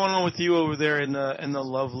 What's been going on with you over there in the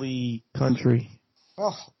lovely country?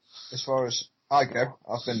 Oh, as far as I go,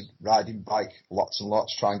 I've been riding bike lots and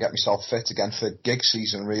lots, trying to get myself fit again for gig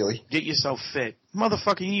season. Really, get yourself fit,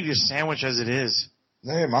 motherfucker. You need your sandwich as it is.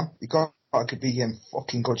 No, man, you got to be in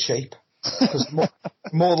fucking good shape. Because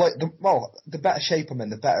the better shape I'm in,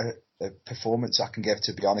 the better performance I can give.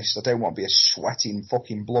 To be honest, I don't want to be a sweating,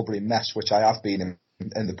 fucking blubbering mess, which I have been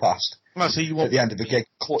in the past. Well, so you won't at the end of the gig,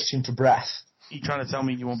 clutching for breath. You trying to tell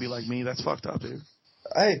me you won't be like me? That's fucked up, dude.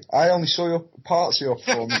 Hey, I only saw your parts of your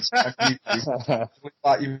performance.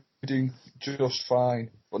 Like you were doing just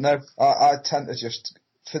fine. But no, I tend to just,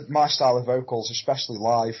 for my style of vocals, especially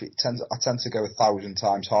live, I tend to go 1,000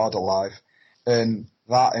 times harder live. And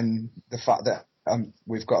that and the fact that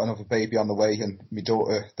we've got another baby on the way, and my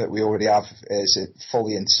daughter that we already have is a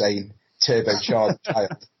fully insane turbocharged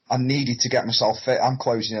child. I needed to get myself fit. I'm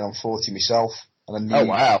closing in on 40 myself, and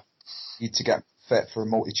I need to get fit for a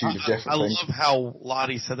multitude of different things. I love how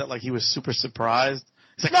Lottie said that like he was super surprised.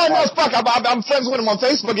 Like, no, fuck. I'm friends with him on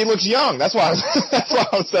Facebook. He looks young. That's why I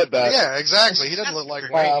said that. Yeah, exactly. He doesn't look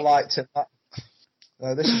like Wayne. I liked him.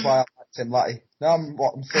 This is why I liked him, Lottie. No, I'm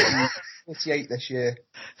 38 this year.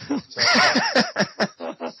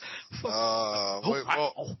 Well,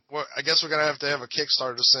 I guess we're gonna have to have a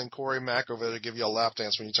Kickstarter to send Corey Mack over there to give you a lap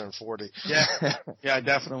dance when you turn 40. Yeah,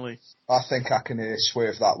 definitely. I think I can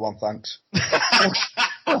swerve that one, thanks.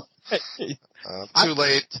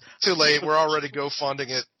 Too late. We're already GoFunding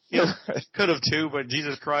it. Yeah, could have too, but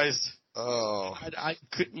Jesus Christ. Oh. I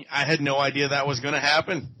couldn't. I had no idea that was going to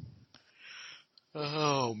happen.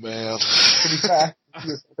 Oh man. To be fair, would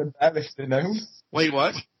you have been there if you'd known? Wait,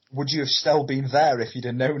 what? Would you have still been there if you'd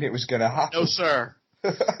have known it was going to happen? No, sir.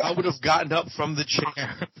 I would have gotten up from the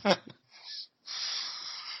chair.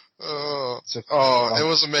 It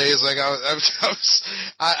was amazing.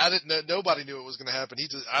 I didn't know. Nobody knew it was going to happen.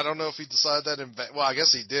 I don't know if he decided that. Well, I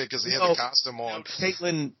guess he did because he had the costume on.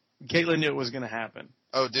 Caitlin knew it was going to happen.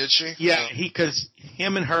 Oh, did she? Yeah, because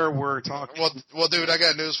him and her were talking. Well, dude, I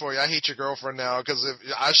got news for you. I hate your girlfriend now because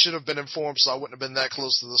I should have been informed, so I wouldn't have been that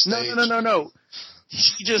close to the stage. No.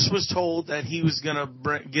 She just was told that he was going to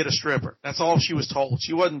get a stripper. That's all she was told.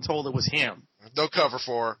 She wasn't told it was him. No cover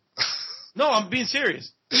for her. No, I'm being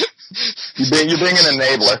serious. You're being an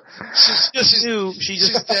enabler. She's dead to me. She's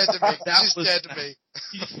dead to me.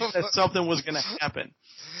 That something was going to happen.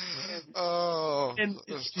 Oh, it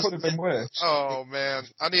could have been worse. Oh man,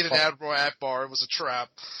 I need an Admiral Akbar. It was a trap.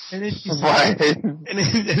 And then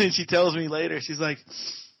and then she tells me later. She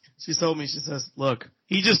told me. She says, "Look,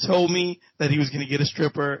 he just told me that he was going to get a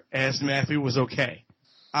stripper. Asked me if it was okay."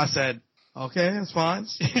 I said, "Okay, that's fine."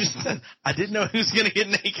 She said, "I didn't know he was going to get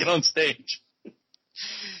naked on stage."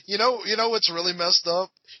 You know what's really messed up?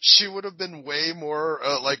 She would have been way more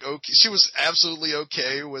okay. She was absolutely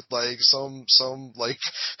okay with like some like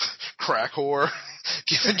crack whore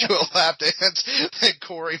giving you a lap dance than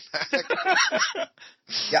Corey Mack.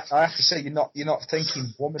 Yeah, I have to say you're not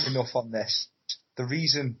thinking woman enough on this. The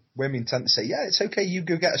reason women tend to say, "Yeah, it's okay, you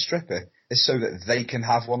go get a stripper," is so that they can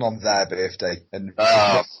have one on their birthday, and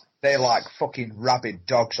they're like fucking rabid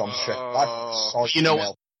dogs on strip. You know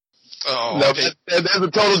what? Oh, no, there's a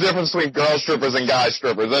total difference between girl strippers and guy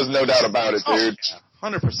strippers. There's no doubt about it, dude.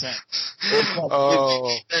 100%.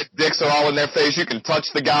 Dicks are all in their face. You can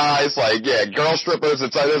touch the guys. Like, yeah, girl strippers.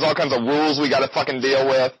 There's all kinds of rules we got to fucking deal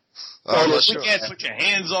with. You can't put your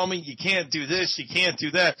hands on me. You can't do this. You can't do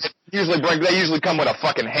that. They usually come with a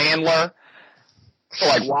fucking handler to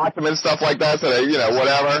like watch them and stuff like that. So they,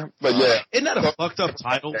 whatever. But yeah, isn't that a fucked up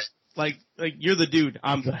title? Like you're the dude.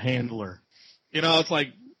 I'm the handler. It's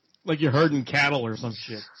like you're herding cattle or some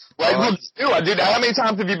shit. Dude, how many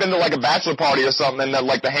times have you been to like a bachelor party or something and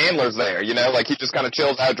like the handler's there, like he just kind of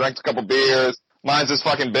chills out, drinks a couple beers, minds his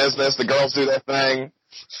fucking business. The girls do their thing.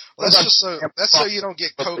 Well, that's so you don't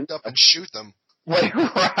get coked up and shoot them. Wait,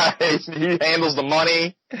 right. He handles the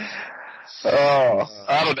money. Oh,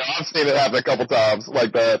 I don't know. I've seen it happen a couple times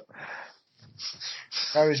like that.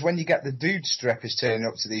 Whereas when you get the dude strippers turning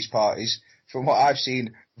up to these parties, from what I've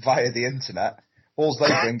seen via the internet, all they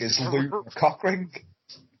bring is loot and a cock ring,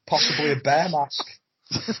 possibly a bear mask.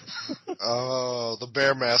 Oh, the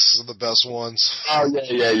bear masks are the best ones. Oh, yeah.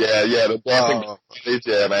 The dancing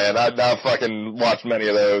yeah, man. I've fucking watched many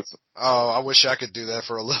of those. Oh, I wish I could do that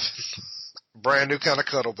for a living. Brand new kind of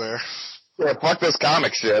cuddle bear. Yeah, fuck this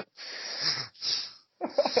comic shit.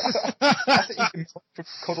 I think you can for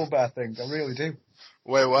cuddle bear thing. I really do.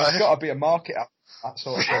 Wait, what? There's got to be a market out that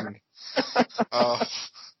sort of thing.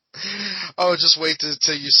 Oh, just wait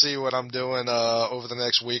till you see what I'm doing over the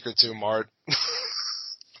next week or two, Mart.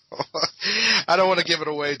 I don't want to give it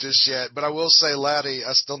away just yet, but I will say, Laddie,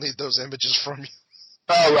 I still need those images from you.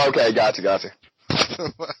 Oh, okay, gotcha.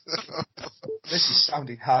 This is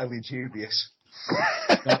sounding highly dubious.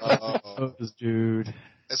 Dude.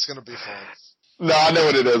 It's going to be fun. No, I know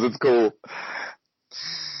what it is. It's cool.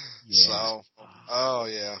 Yeah. So, oh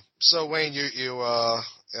yeah. So Wayne,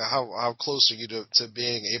 how close are you to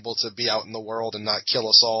being able to be out in the world and not kill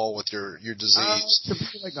us all with your disease? To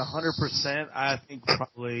be like 100%, I think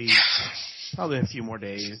probably a few more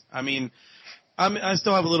days. I mean, I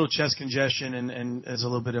still have a little chest congestion and there's a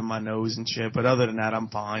little bit in my nose and shit, but other than that, I'm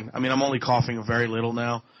fine. I mean, I'm only coughing very little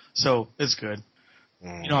now, so it's good.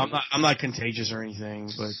 You know, I'm not contagious or anything,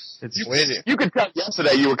 but it's. You could tell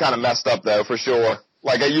yesterday you were kind of messed up though, for sure.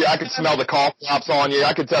 Like I could smell the cough drops on you.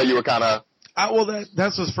 I could tell you were kind of. Well,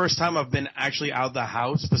 that's the first time I've been actually out of the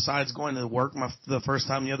house besides going to work. The first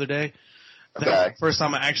time the other day. Okay. First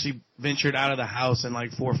time I actually ventured out of the house in like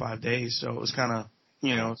 4 or 5 days, so it was kind of,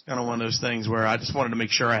 it's kind of one of those things where I just wanted to make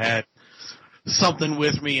sure I had something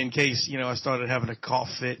with me in case, I started having a cough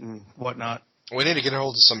fit and whatnot. We need to get a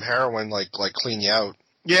hold of some heroin, like clean you out.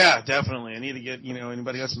 Yeah, definitely. I need to get,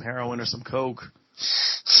 anybody got some heroin or some coke.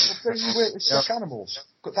 Well, with sick animals,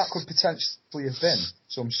 that could potentially have been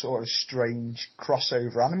some sort of strange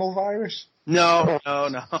crossover animal virus. No.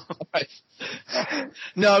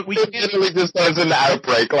 No, we can't. Literally just turns into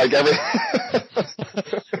outbreak, like every.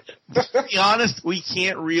 To be honest, we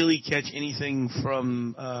can't really catch anything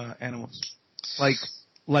from animals, like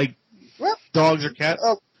dogs or cats.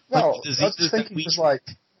 No, I was thinking just like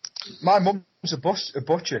my mum's a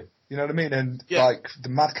butcher. You know what I mean? And like the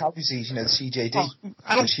mad cow disease, the CJD.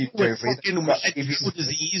 I don't know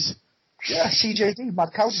disease. Yeah, CJD,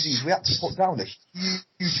 mad cow disease. We had to put down a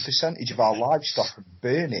huge percentage of our livestock and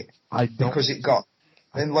burn it because it got.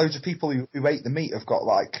 Then loads of people who ate the meat have got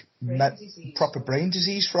like proper brain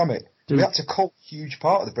disease from it. Dude. We had to cull a huge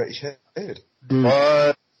part of the British herd.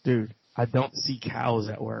 Dude, I don't see cows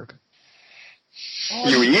at work.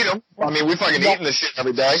 You eat them. I mean, we fucking eating this shit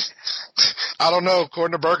every day. I don't know.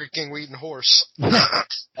 According to Burger King, we eating horse. I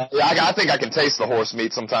think I can taste the horse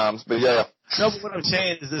meat sometimes, but yeah. No, but what I'm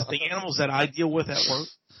saying is this, the animals that I deal with at work,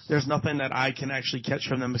 there's nothing that I can actually catch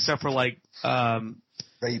from them except for like,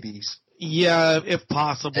 rabies. Yeah, if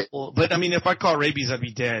possible. But I mean, if I caught rabies, I'd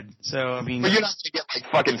be dead. So, I mean. But you're not going to get like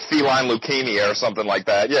fucking feline leukemia or something like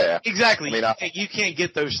that, yeah. Exactly. I mean, you can't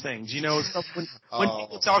get those things, When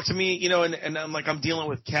people talk to me, and I'm like, I'm dealing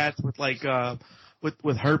with cats with like,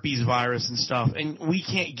 with herpes virus and stuff, and we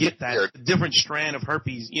can't get that different strand of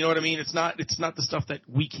herpes. You know what I mean? It's not the stuff that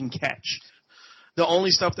we can catch. The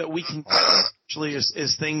only stuff that we can actually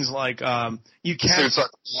is things like you can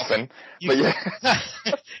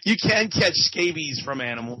you can catch scabies from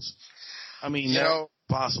animals. I mean, that's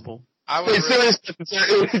possible. Wait, serious?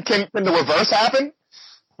 Can the reverse happen?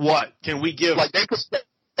 What can we give? Like they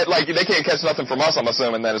can't catch nothing from us. I'm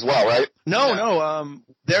assuming that as well, right? No.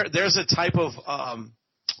 There's a type of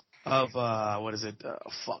what is it?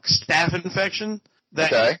 Staph infection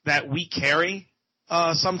that we carry.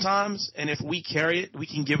 Sometimes, and if we carry it, we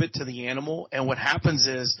can give it to the animal, and what happens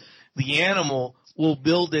is the animal will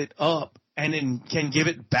build it up and then can give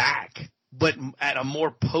it back, but at a more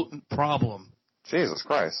potent problem. Jesus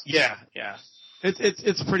Christ. Yeah.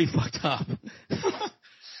 It's pretty fucked up.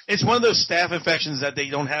 It's one of those staph infections that they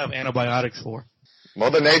don't have antibiotics for.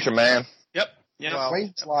 Mother Nature, man. Yep. Yeah. Well,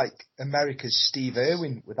 Wayne's like America's Steve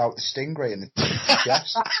Irwin without the stingray in the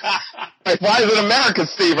chest. Why is it America's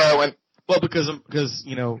Steve Irwin? Well, because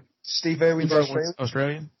Steve Irwin's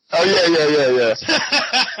Australian. Oh yeah.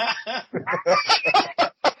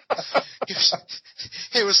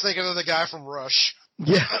 He was thinking of the guy from Rush.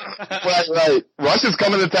 Yeah. Right. Rush is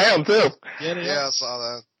coming to town too. Yeah, I saw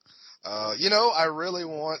that. I really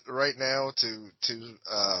want right now to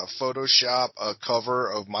Photoshop a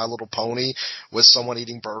cover of My Little Pony with someone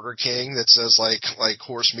eating Burger King that says like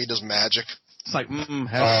horse meat is magic. It's like,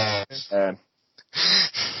 man.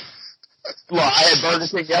 Look, I had Burger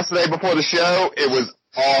King yesterday before the show. It was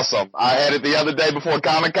awesome. I had it the other day before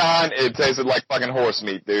Comic-Con. It tasted like fucking horse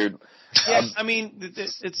meat, dude. Yeah, I mean,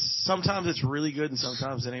 it's sometimes it's really good and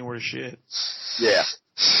sometimes it ain't worth shit. Yeah.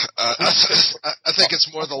 I think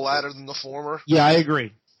it's more the latter than the former. Yeah, I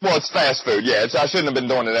agree. Well, it's fast food. Yeah, I shouldn't have been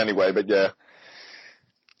doing it anyway, but yeah.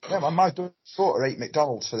 Yeah, my daughter ate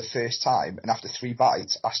McDonald's for the first time, and after 3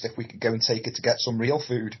 bites, asked if we could go and take her to get some real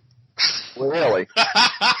food. Really?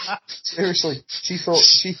 Seriously, she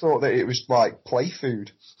thought that it was like play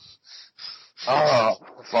food. Oh,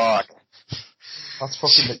 fuck. That's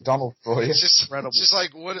fucking McDonald's for you. She's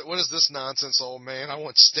like, what is this nonsense, old man? I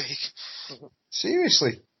want steak.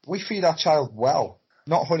 Seriously, we feed our child well.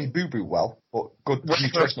 Not Honey Boo Boo well, but good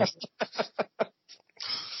nutritional.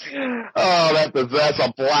 Oh, that's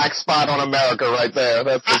a black spot on America right there.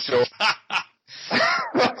 That's for sure.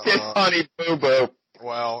 Honey Boo Boo.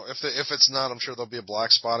 Well, if it's not, I'm sure there'll be a black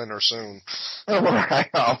spot in her soon. Oh, wow.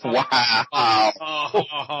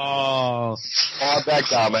 Oh, that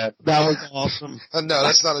comment. That was awesome. No,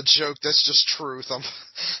 that's not a joke. That's just truth.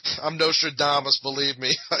 I'm Nostradamus, believe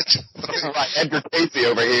me. Right, Edgar Casey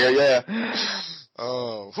over here, yeah.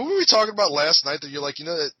 Oh, who were we talking about last night that you're like,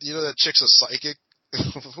 that chick's a psychic?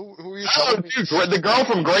 who are you talking about? The girl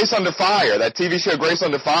from Grace Under Fire, that TV show Grace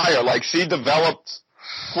Under Fire, like she developed,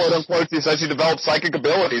 quote unquote, she said she developed psychic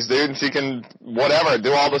abilities, dude, and she can, whatever,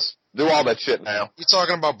 do all that shit now. You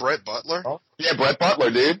talking about Brett Butler? Oh. Yeah, Brett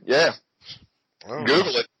Butler, dude, yeah. Oh.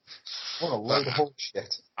 Google it. What a load of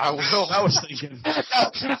bullshit. I will. I was thinking.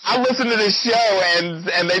 I listen to this show and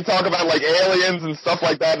they talk about like aliens and stuff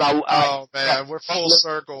like that. And oh man, we're full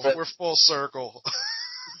circle. We're full circle.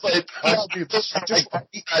 But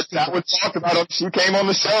that was talked about. She came on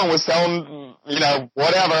the show and was telling,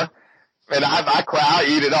 whatever. And I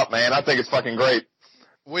eat it up, man. I think it's fucking great.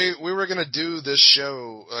 We were gonna do this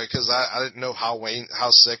show because I didn't know how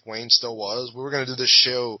sick Wayne still was. We were gonna do this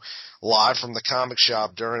show live from the comic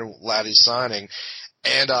shop during Laddie's signing,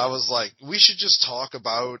 and I was like, we should just talk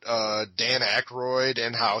about Dan Aykroyd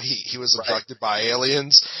and how he was abducted by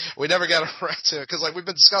aliens. We never got around to it because we've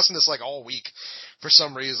been discussing this all week for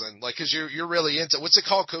some reason, because you're really into what's it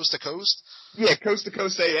called, Coast to Coast? Yeah, Coast to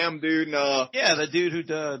Coast AM, dude. Yeah, the dude who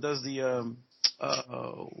does the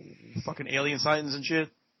fucking alien sightings and shit.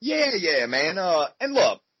 Yeah, man. And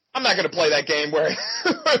look, I'm not going to play that game where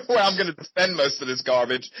I'm going to defend most of this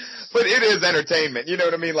garbage, but it is entertainment. You know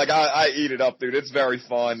what I mean? I eat it up, dude. It's very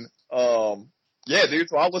fun. Yeah, dude.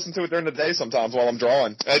 So I'll listen to it during the day sometimes while I'm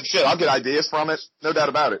drawing. And shit, I'll get ideas from it. No doubt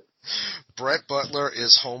about it. Brett Butler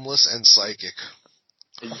is homeless and psychic.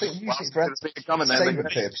 I think usually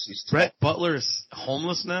Brett Butler is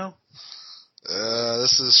homeless now?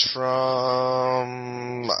 This is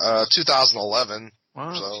from 2011.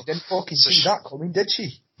 Wow. So, she didn't fucking see that coming, did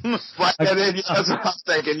she? That's what I'm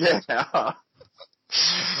thinking, yeah.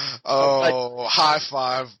 Oh, high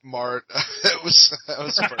five, Mart. That was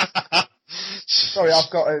perfect. Sorry, I've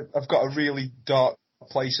got a really dark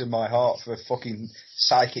place in my heart for fucking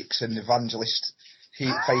psychics and evangelists.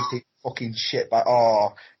 Faith fucking shit.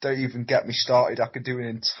 Don't even get me started. I could do an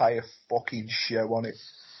entire fucking show on it.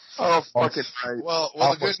 Oh, fucking right. Well,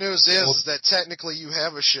 the good news is that technically you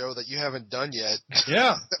have a show that you haven't done yet.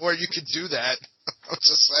 Yeah. Where you could do that. I'm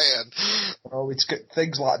just saying. Oh, it's good.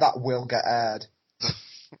 Things like that will get aired.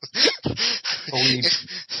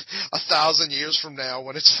 1,000 years from now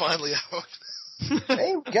when it's finally out.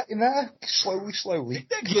 Hey, we're getting there. Slowly.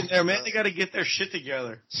 They're getting there, man. They gotta get their shit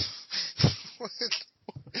together. What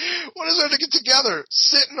is there to get together?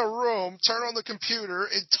 Sit in a room, turn on the computer,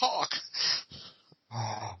 and talk.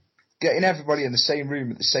 Getting everybody in the same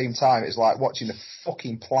room at the same time is like watching the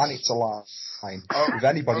fucking planets align with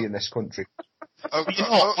anybody in this country.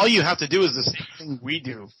 All you have to do is the same thing we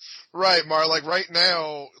do. Right, Mar. Right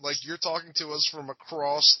now, you're talking to us from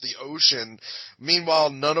across the ocean.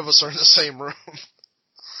 Meanwhile, none of us are in the same room.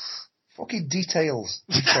 Fucking details.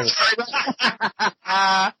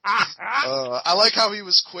 I like how he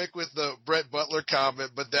was quick with the Brett Butler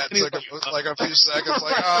comment, but that took a few seconds.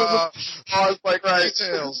 I was like, right.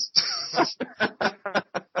 Details. That's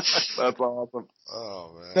awesome.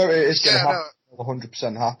 Oh, man. No, it's going to happen.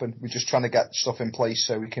 100% happen. We're just trying to get stuff in place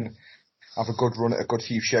so we can have a good run at a good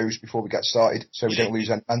few shows before we get started, so we don't lose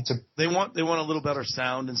any momentum. They want a little better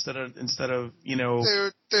sound instead of Dude,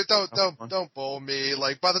 don't bull me.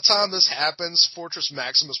 By the time this happens, Fortress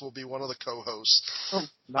Maximus will be one of the co-hosts.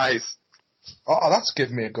 Nice. Oh, that's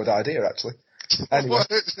given me a good idea, actually. Anyway.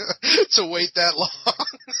 To wait that long.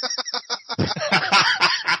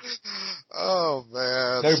 Oh,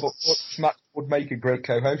 man. No, but Smack would make a great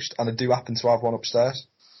co-host, and I do happen to have one upstairs.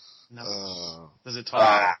 No. Does it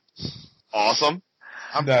talk? Awesome.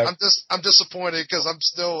 I'm disappointed because I'm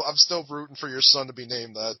still rooting for your son to be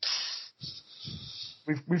named that.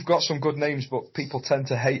 We've got some good names, but people tend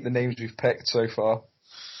to hate the names we've picked so far.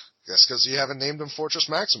 That's because you haven't named him Fortress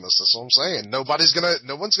Maximus. That's what I'm saying. No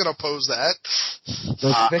one's gonna oppose that.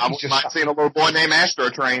 I wouldn't mind seeing a little boy named Astro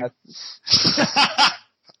Train.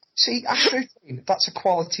 See, Astro Train, that's a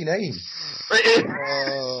quality name.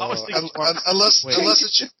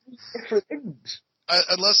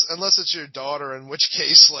 Unless it's your daughter, in which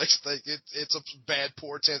case, like, it's a bad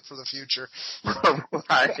portent for the future.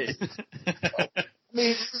 Right. I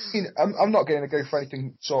mean, I'm not going to go for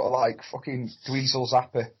anything sort of like fucking Dweezil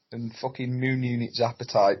Zappa and fucking Moon Unit Zappa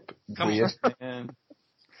type weird.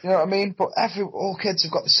 You know what I mean? But all kids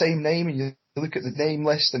have got the same name, and you look at the name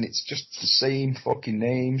list, and it's just the same fucking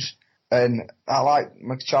names. And I like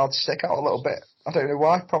my child to stick out a little bit. I don't know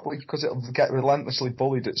why. Probably because it'll get relentlessly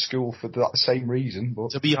bullied at school for that same reason.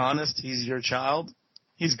 But to be honest, he's your child.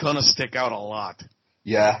 He's gonna stick out a lot.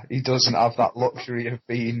 Yeah, he doesn't have that luxury of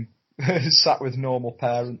being sat with normal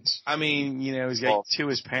parents. I mean, he's got two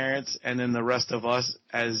his parents, and then the rest of us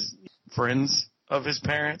as friends of his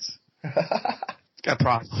parents. Got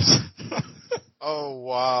problems. Oh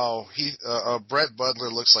wow, Brett Butler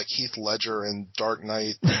looks like Heath Ledger in Dark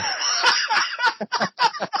Knight.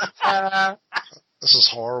 This is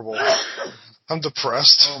horrible. I'm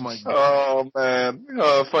depressed. Oh my god. Oh man.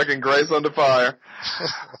 Oh, fucking Grace Under Fire.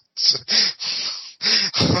 She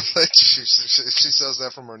says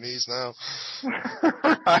that from her knees now.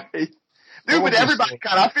 Right. Dude, but everybody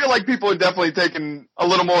I feel like people are definitely taking a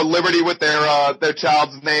little more liberty with their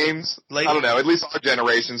child's names. I don't know, at least our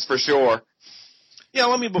generations for sure. Yeah,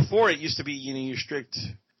 well, I mean, before it used to be, your strict,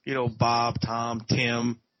 Bob, Tom,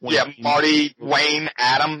 Tim. Wayne. Yeah, Marty, Wayne,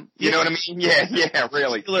 Adam. You know what I mean? Yeah,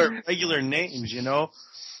 really. Regular names,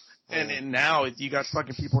 And now you got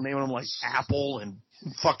fucking people naming them like Apple and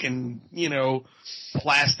fucking,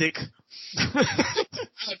 plastic. Some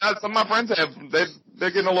of my friends they're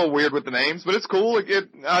getting a little weird with the names, but it's cool. I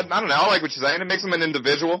don't know, I like what you're saying. It makes them an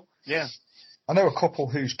individual. Yeah. I know a couple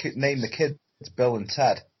who's named the kids Bill and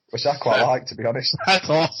Ted, which I quite like, to be honest. That's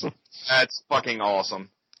awesome. That's fucking awesome.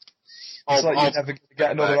 It's like you're never going to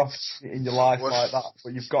get another opportunity in your life like that,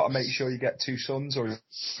 but you've got to make sure you get two sons or it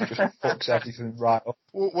just fucks everything right up.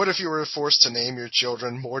 What if you were forced to name your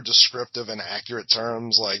children more descriptive and accurate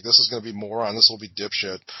terms, like this is going to be moron, this will be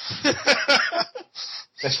dipshit?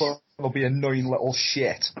 This one will be annoying little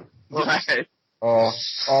shit. Right.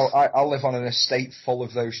 I live on an estate full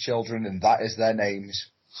of those children, and that is their names.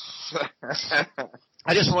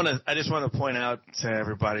 I just want to point out to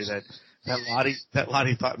everybody that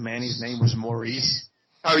Lottie thought Manny's name was Maurice.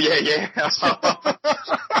 Oh yeah. How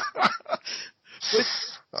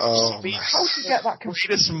did you get that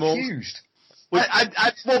confused? Well,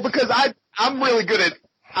 because I'm really good at.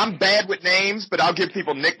 I'm bad with names, but I'll give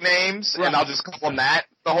people nicknames, and I'll just call them that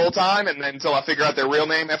the whole time, and then until I figure out their real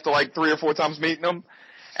name after like 3 or 4 times meeting them.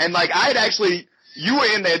 And like you were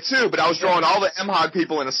in there too, but I was drawing all the MHOG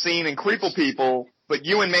people in a scene and Creeple people. But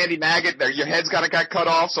you and Mandy Maggot, your heads got cut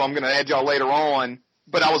off, so I'm going to add y'all later on.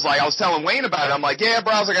 But I was telling Wayne about it. I'm like, yeah,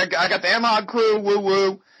 bro, I was like, I got the MHOG crew,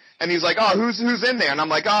 woo-woo. And he's like, oh, who's in there? And I'm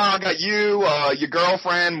like, oh, I got you, your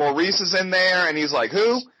girlfriend, Maurice is in there. And he's like,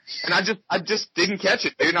 who? And I just didn't catch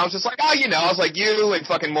it, dude. And I was just like, oh, I was like, you and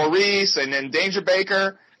fucking Maurice and then Danger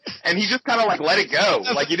Baker. And he just kind of like let it go.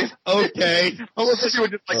 Like he didn't. Okay. Almost you were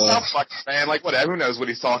just like, oh fuck, man. Like whatever. Who knows what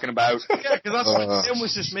he's talking about? Yeah, because I thought Tim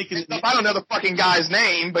was just making. I don't know the fucking guy's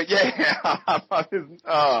name, but yeah.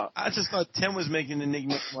 I just thought Tim was making the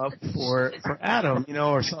nickname up for Adam,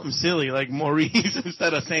 or something silly like Maurice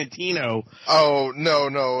instead of Santino. Oh no.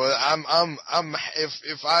 I'm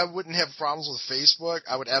if I wouldn't have problems with Facebook,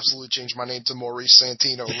 I would absolutely change my name to Maurice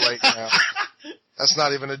Santino right now. That's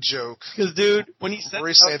not even a joke. Because, dude, when he said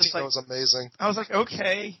Maurice Santino was amazing. I was like,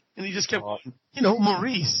 okay. And he just kept, Maurice.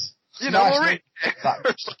 Maurice.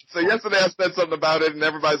 So yesterday I said something about it, and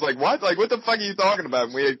everybody's like, what? Like, what the fuck are you talking about?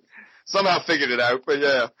 And we somehow figured it out, but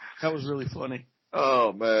yeah. That was really funny.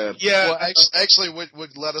 Oh, man. Yeah. Well, actually, what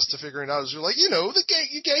led us to figuring it out is you're like, your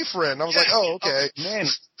gay friend. And I was like, oh, okay. Oh, man.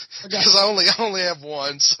 Because I only have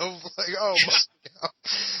one, so like, oh,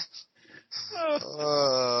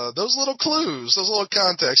 those little clues, those little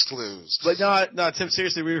context clues. But no, Tim,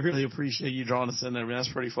 seriously, we really appreciate you drawing us in there. I mean, that's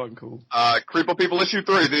pretty fucking cool. Creeple People issue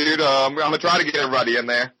 3, dude. I'm gonna try to get everybody in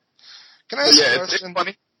there. Can I ask you a question? It's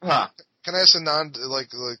funny. Huh? Can I ask a like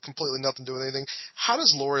completely nothing to do with anything? How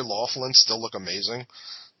does Lori Loughlin still look amazing?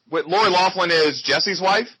 Wait, Lori Loughlin is Jesse's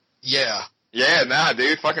wife? Yeah. Yeah, nah,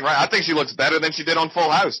 dude, fucking right. I think she looks better than she did on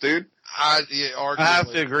Full House, dude. I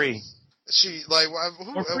have to agree. She like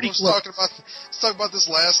who was talking about this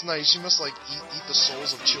last night. She must like eat the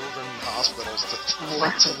souls of children in hospitals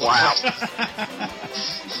to wow.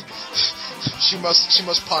 She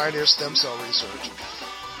must pioneer stem cell research.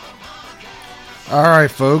 All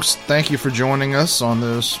right, folks. Thank you for joining us on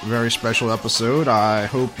this very special episode. I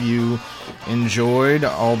hope you enjoyed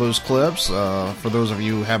all those clips. For those of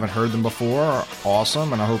you who haven't heard them before,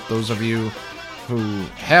 awesome. And I hope those of you who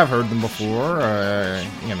have heard them before,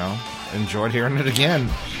 enjoyed hearing it again.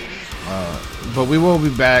 But we will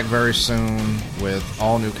be back very soon with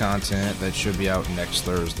all new content that should be out next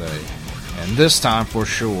Thursday. And this time, for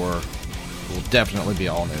sure, will definitely be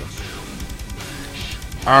all new.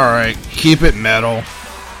 Alright, keep it metal.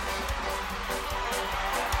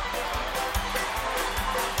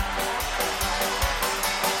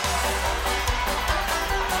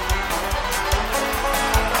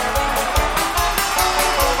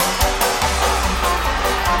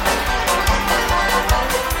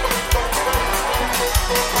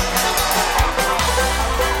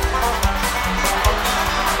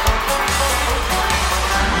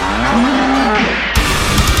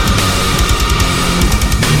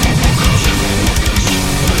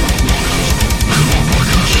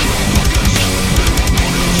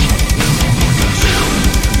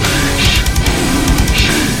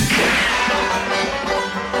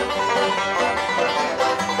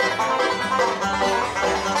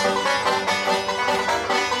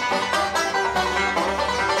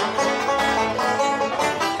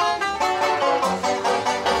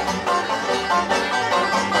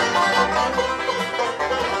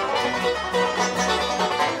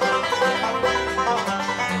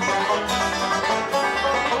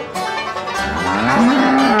 Ah!